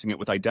replacing it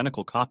with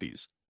identical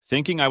copies,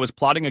 thinking I was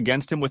plotting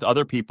against him with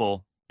other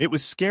people. It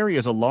was scary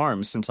as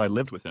alarms since I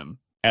lived with him.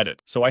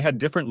 Edit. So I had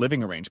different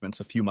living arrangements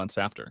a few months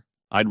after.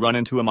 I'd run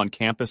into him on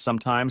campus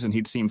sometimes and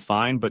he'd seem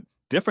fine, but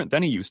different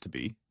than he used to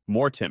be,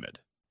 more timid.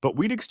 But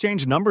we'd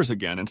exchange numbers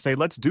again and say,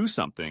 let's do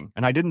something,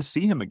 and I didn't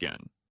see him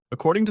again.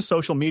 According to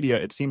social media,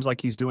 it seems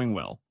like he's doing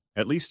well.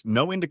 At least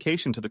no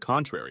indication to the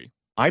contrary.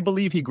 I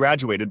believe he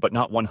graduated, but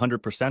not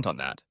 100% on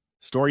that.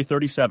 Story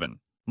 37.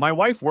 My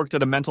wife worked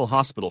at a mental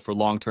hospital for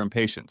long-term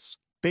patients.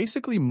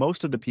 Basically,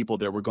 most of the people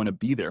there were going to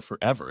be there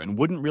forever and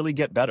wouldn't really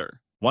get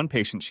better. One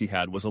patient she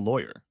had was a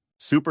lawyer.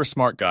 Super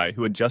smart guy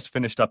who had just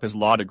finished up his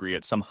law degree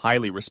at some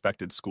highly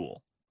respected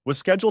school. Was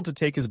scheduled to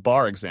take his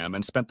bar exam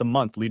and spent the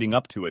month leading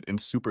up to it in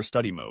super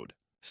study mode.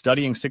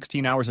 Studying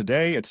 16 hours a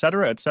day,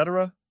 etc.,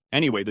 etc.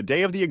 Anyway, the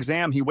day of the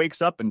exam, he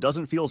wakes up and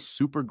doesn't feel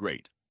super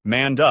great.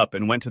 Manned up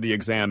and went to the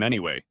exam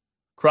anyway.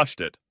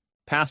 Crushed it.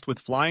 Passed with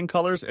flying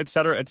colors,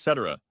 etc.,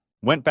 etc.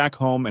 Went back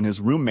home and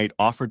his roommate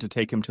offered to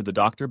take him to the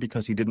doctor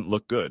because he didn't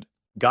look good.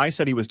 Guy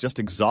said he was just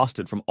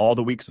exhausted from all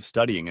the weeks of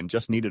studying and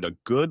just needed a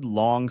good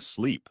long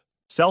sleep.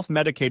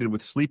 Self-medicated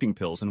with sleeping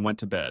pills and went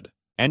to bed,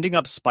 ending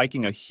up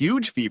spiking a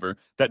huge fever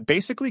that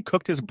basically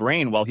cooked his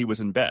brain while he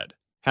was in bed.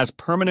 Has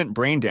permanent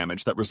brain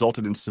damage that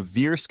resulted in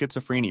severe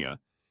schizophrenia,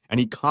 and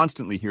he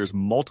constantly hears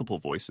multiple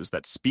voices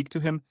that speak to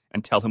him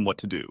and tell him what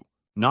to do.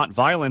 Not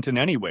violent in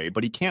any way,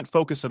 but he can't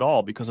focus at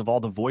all because of all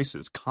the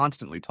voices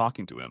constantly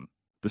talking to him.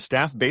 The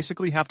staff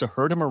basically have to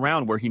herd him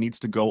around where he needs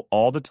to go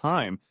all the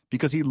time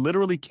because he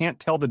literally can't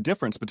tell the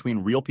difference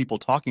between real people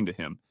talking to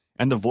him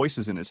and the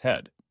voices in his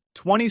head.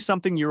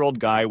 20-something-year-old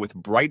guy with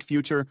bright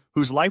future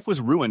whose life was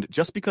ruined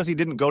just because he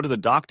didn't go to the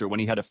doctor when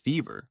he had a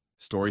fever.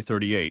 Story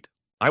 38.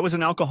 I was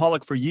an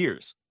alcoholic for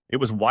years. It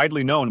was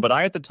widely known, but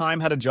I at the time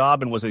had a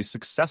job and was a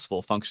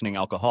successful functioning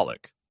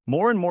alcoholic.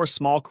 More and more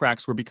small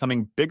cracks were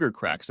becoming bigger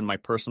cracks in my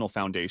personal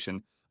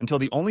foundation until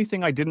the only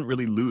thing I didn't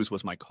really lose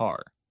was my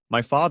car.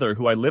 My father,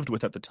 who I lived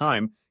with at the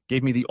time,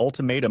 gave me the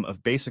ultimatum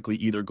of basically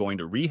either going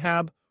to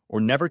rehab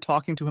or never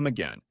talking to him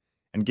again,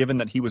 and given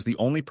that he was the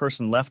only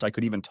person left I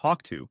could even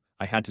talk to,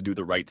 I had to do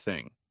the right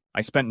thing.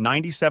 I spent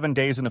 97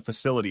 days in a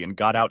facility and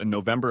got out in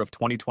November of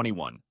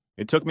 2021.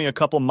 It took me a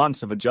couple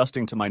months of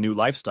adjusting to my new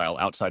lifestyle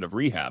outside of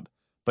rehab,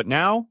 but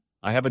now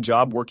I have a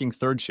job working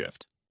third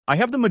shift. I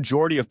have the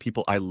majority of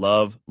people I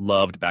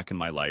loved back in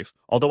my life,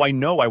 although I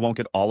know I won't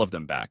get all of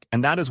them back,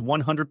 and that is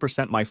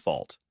 100% my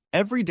fault.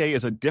 Every day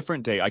is a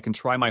different day I can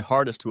try my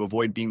hardest to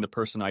avoid being the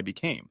person I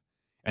became.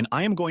 And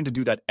I am going to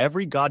do that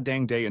every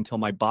goddamn day until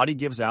my body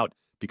gives out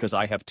because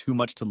I have too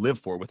much to live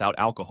for without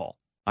alcohol.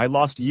 I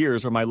lost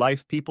years of my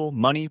life, people,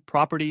 money,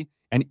 property,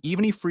 and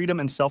even freedom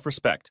and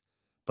self-respect,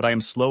 but I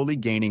am slowly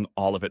gaining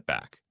all of it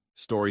back.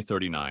 Story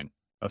 39.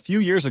 A few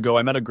years ago,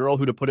 I met a girl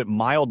who, to put it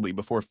mildly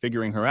before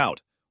figuring her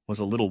out, was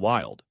a little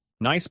wild.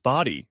 Nice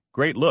body,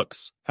 great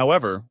looks.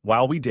 However,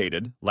 while we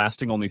dated,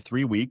 lasting only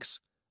 3 weeks,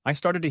 I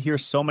started to hear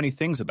so many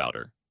things about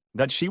her.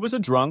 That she was a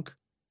drunk,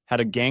 had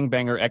a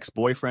gangbanger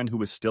ex-boyfriend who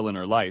was still in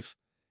her life,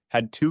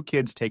 had 2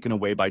 kids taken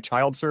away by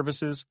child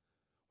services,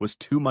 was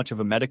too much of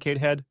a Medicaid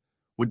head,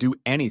 would do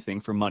anything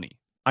for money.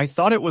 I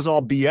thought it was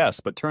all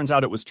BS, but turns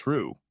out it was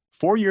true.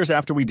 4 years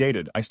after we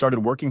dated, I started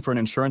working for an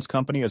insurance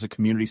company as a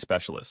community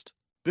specialist.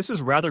 This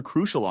is rather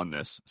crucial on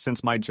this,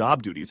 since my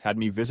job duties had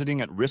me visiting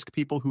at-risk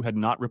people who had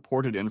not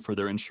reported in for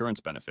their insurance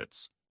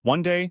benefits.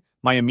 One day,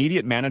 my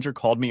immediate manager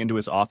called me into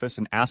his office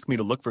and asked me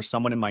to look for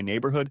someone in my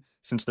neighborhood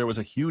since there was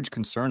a huge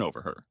concern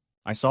over her.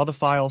 I saw the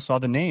file, saw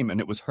the name, and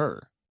it was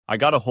her. I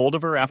got a hold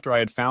of her after I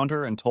had found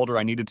her and told her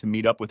I needed to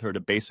meet up with her to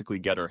basically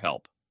get her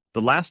help.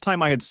 The last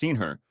time I had seen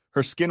her,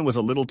 her skin was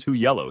a little too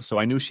yellow, so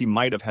I knew she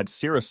might have had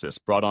cirrhosis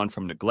brought on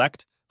from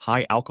neglect,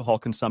 high alcohol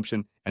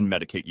consumption, and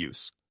Medicaid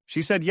use.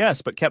 She said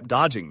yes, but kept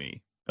dodging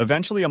me.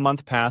 Eventually, a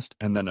month passed,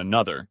 and then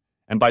another,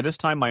 and by this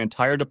time my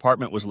entire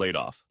department was laid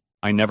off.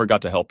 I never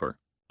got to help her.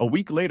 A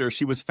week later,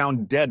 she was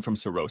found dead from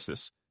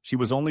cirrhosis. She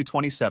was only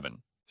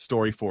 27.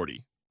 Story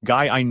 40.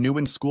 Guy I knew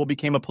in school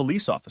became a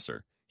police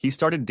officer. He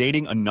started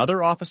dating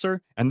another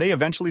officer, and they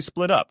eventually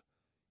split up.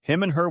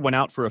 Him and her went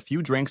out for a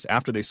few drinks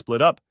after they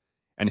split up,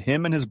 and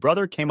him and his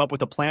brother came up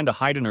with a plan to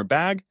hide in her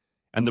bag,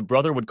 and the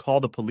brother would call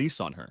the police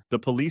on her. The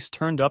police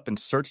turned up and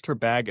searched her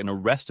bag and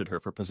arrested her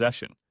for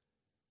possession.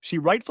 She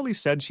rightfully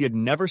said she had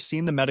never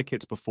seen the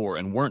medikits before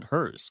and weren't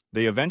hers.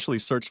 They eventually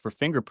searched for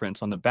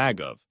fingerprints on the bag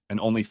of, and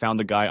only found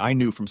the guy I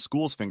knew from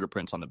school's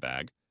fingerprints on the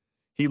bag.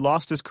 He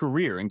lost his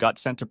career and got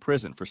sent to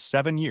prison for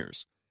 7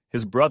 years.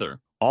 His brother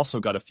also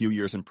got a few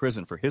years in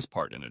prison for his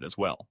part in it as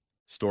well.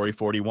 Story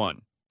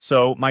 41.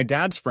 So, my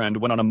dad's friend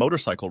went on a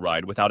motorcycle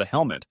ride without a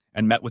helmet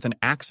and met with an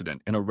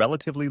accident in a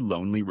relatively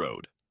lonely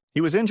road. He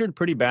was injured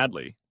pretty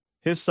badly.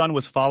 His son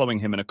was following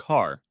him in a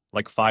car,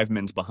 like 5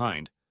 minutes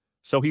behind.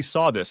 So he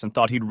saw this and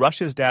thought he'd rush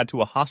his dad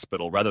to a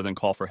hospital rather than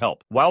call for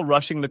help. While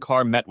rushing, the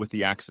car met with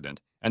the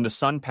accident, and the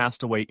son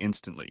passed away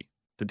instantly.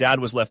 The dad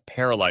was left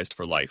paralyzed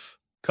for life.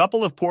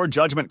 Couple of poor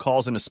judgment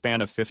calls in a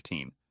span of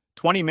 15.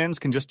 20 mins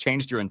can just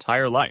change your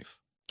entire life.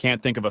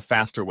 Can't think of a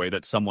faster way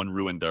that someone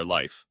ruined their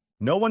life.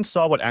 No one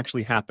saw what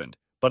actually happened,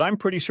 but I'm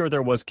pretty sure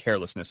there was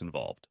carelessness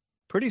involved.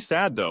 Pretty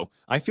sad, though.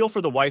 I feel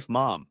for the wife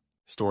mom.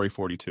 Story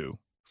 42.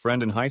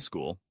 Friend in high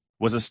school.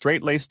 Was a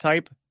straight-laced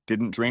type,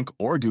 didn't drink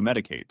or do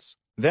medicates.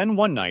 Then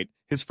one night,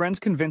 his friends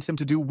convinced him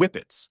to do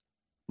whippets.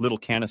 Little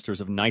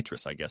canisters of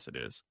nitrous, I guess it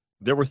is.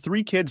 There were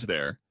 3 kids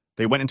there.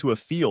 They went into a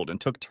field and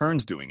took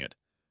turns doing it,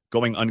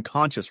 going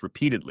unconscious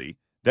repeatedly,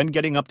 then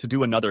getting up to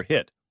do another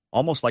hit,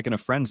 almost like in a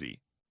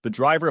frenzy. The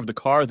driver of the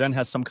car then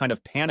has some kind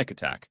of panic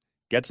attack,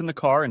 gets in the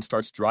car and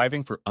starts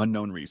driving for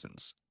unknown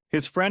reasons.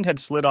 His friend had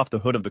slid off the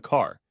hood of the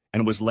car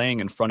and was laying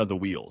in front of the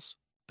wheels.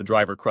 The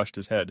driver crushed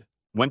his head,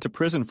 went to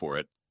prison for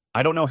it.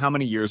 I don't know how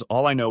many years,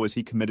 all I know is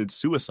he committed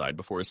suicide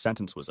before his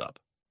sentence was up.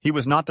 He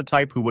was not the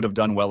type who would have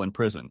done well in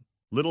prison.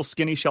 Little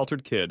skinny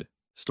sheltered kid.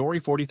 Story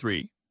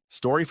 43.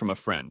 Story from a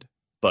friend.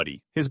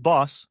 Buddy. His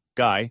boss,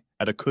 Guy,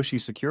 at a cushy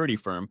security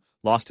firm,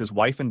 lost his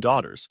wife and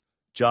daughters,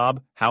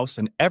 job, house,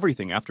 and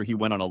everything after he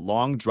went on a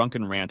long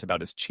drunken rant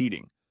about his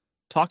cheating.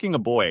 Talking a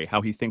boy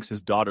how he thinks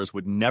his daughters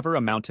would never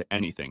amount to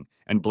anything,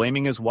 and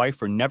blaming his wife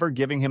for never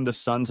giving him the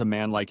sons a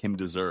man like him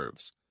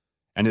deserves.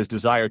 And his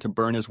desire to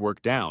burn his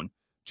work down,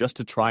 just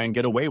to try and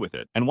get away with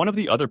it, and one of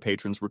the other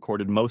patrons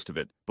recorded most of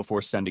it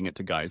before sending it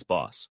to Guy's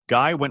boss.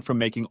 Guy went from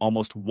making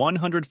almost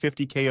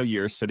 $150K a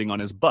year sitting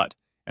on his butt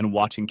and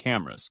watching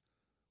cameras,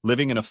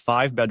 living in a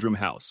 5-bedroom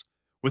house,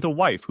 with a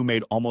wife who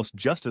made almost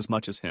just as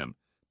much as him,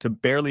 to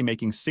barely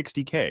making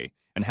 $60K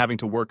and having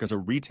to work as a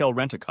retail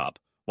rent-a-cop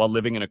while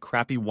living in a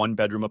crappy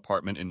 1-bedroom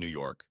apartment in New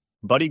York.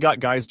 Buddy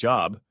got Guy's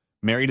job,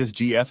 married his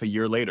GF a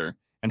year later,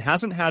 and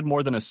hasn't had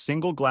more than a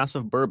single glass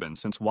of bourbon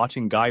since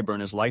watching Guy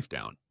burn his life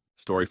down.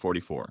 Story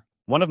 44.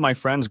 One of my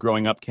friends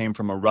growing up came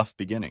from a rough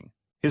beginning.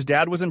 His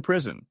dad was in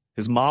prison,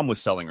 his mom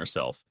was selling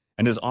herself,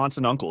 and his aunts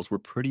and uncles were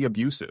pretty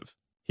abusive.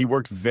 He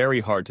worked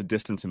very hard to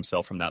distance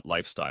himself from that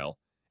lifestyle,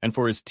 and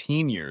for his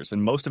teen years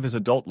and most of his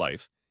adult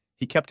life,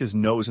 he kept his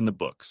nose in the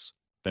books.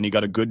 Then he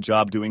got a good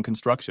job doing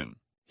construction.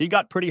 He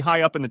got pretty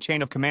high up in the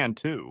chain of command,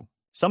 too.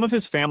 Some of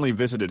his family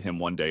visited him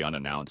one day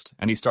unannounced,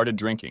 and he started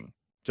drinking.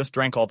 Just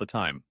drank all the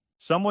time.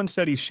 Someone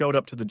said he showed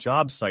up to the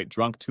job site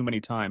drunk too many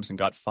times and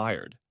got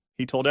fired.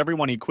 He told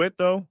everyone he quit,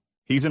 though.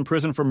 He's in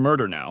prison for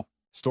murder now.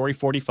 Story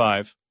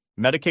 45.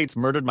 Medicates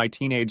murdered my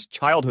teenage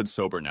childhood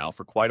sober now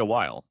for quite a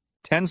while.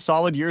 10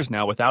 solid years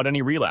now without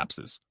any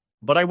relapses.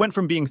 But I went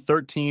from being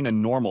 13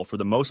 and normal for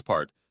the most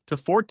part to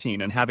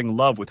 14 and having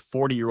love with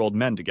 40-year-old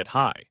men to get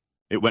high.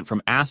 It went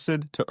from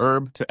acid to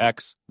herb to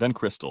X, then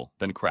crystal,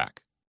 then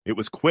crack. It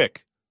was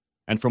quick,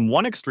 and from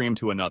one extreme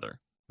to another.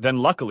 Then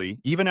luckily,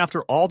 even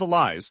after all the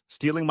lies,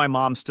 stealing my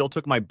mom still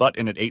took my butt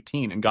in at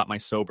 18 and got my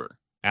sober.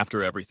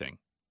 After everything.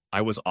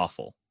 I was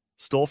awful.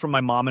 Stole from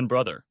my mom and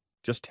brother.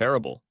 Just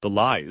terrible. The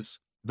lies.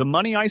 The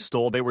money I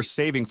stole they were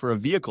saving for a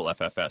vehicle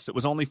FFS. It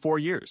was only 4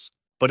 years.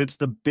 But it's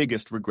the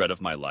biggest regret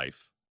of my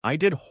life. I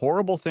did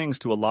horrible things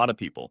to a lot of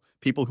people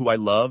who I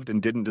loved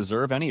and didn't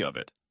deserve any of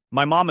it.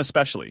 My mom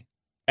especially.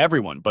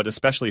 Everyone, but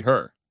especially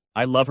her.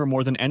 I love her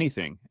more than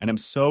anything, and am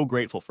so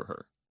grateful for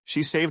her.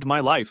 She saved my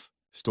life.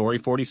 Story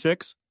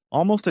 46.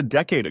 Almost a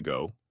decade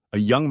ago, a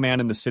young man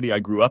in the city I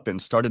grew up in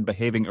started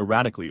behaving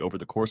erratically over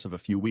the course of a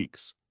few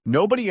weeks.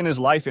 Nobody in his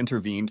life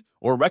intervened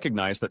or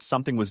recognized that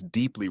something was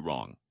deeply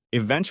wrong.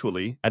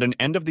 Eventually, at an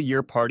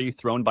end-of-the-year party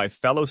thrown by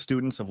fellow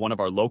students of one of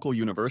our local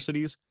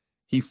universities,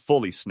 he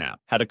fully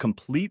snapped, had a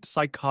complete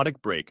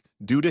psychotic break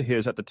due to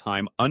his, at the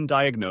time,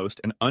 undiagnosed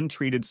and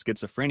untreated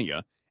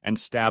schizophrenia, and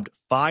stabbed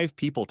 5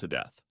 people to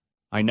death.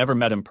 I never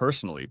met him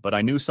personally, but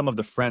I knew some of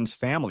the friends'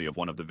 family of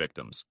one of the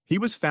victims. He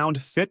was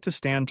found fit to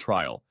stand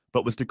trial,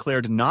 but was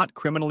declared not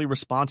criminally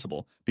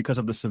responsible because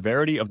of the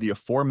severity of the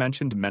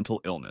aforementioned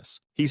mental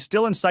illness. He's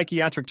still in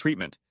psychiatric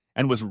treatment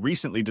and was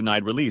recently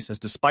denied release, as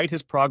despite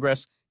his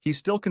progress, he's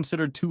still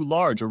considered too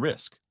large a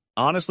risk.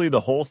 Honestly,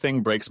 the whole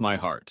thing breaks my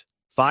heart.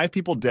 5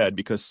 people dead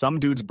because some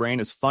dude's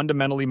brain is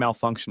fundamentally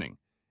malfunctioning,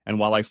 and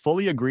while I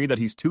fully agree that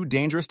he's too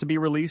dangerous to be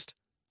released,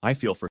 I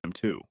feel for him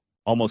too.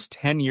 Almost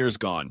 10 years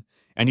gone,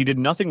 and he did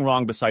nothing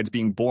wrong besides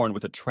being born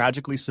with a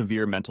tragically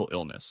severe mental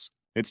illness.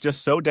 It's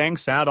just so dang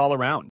sad all around.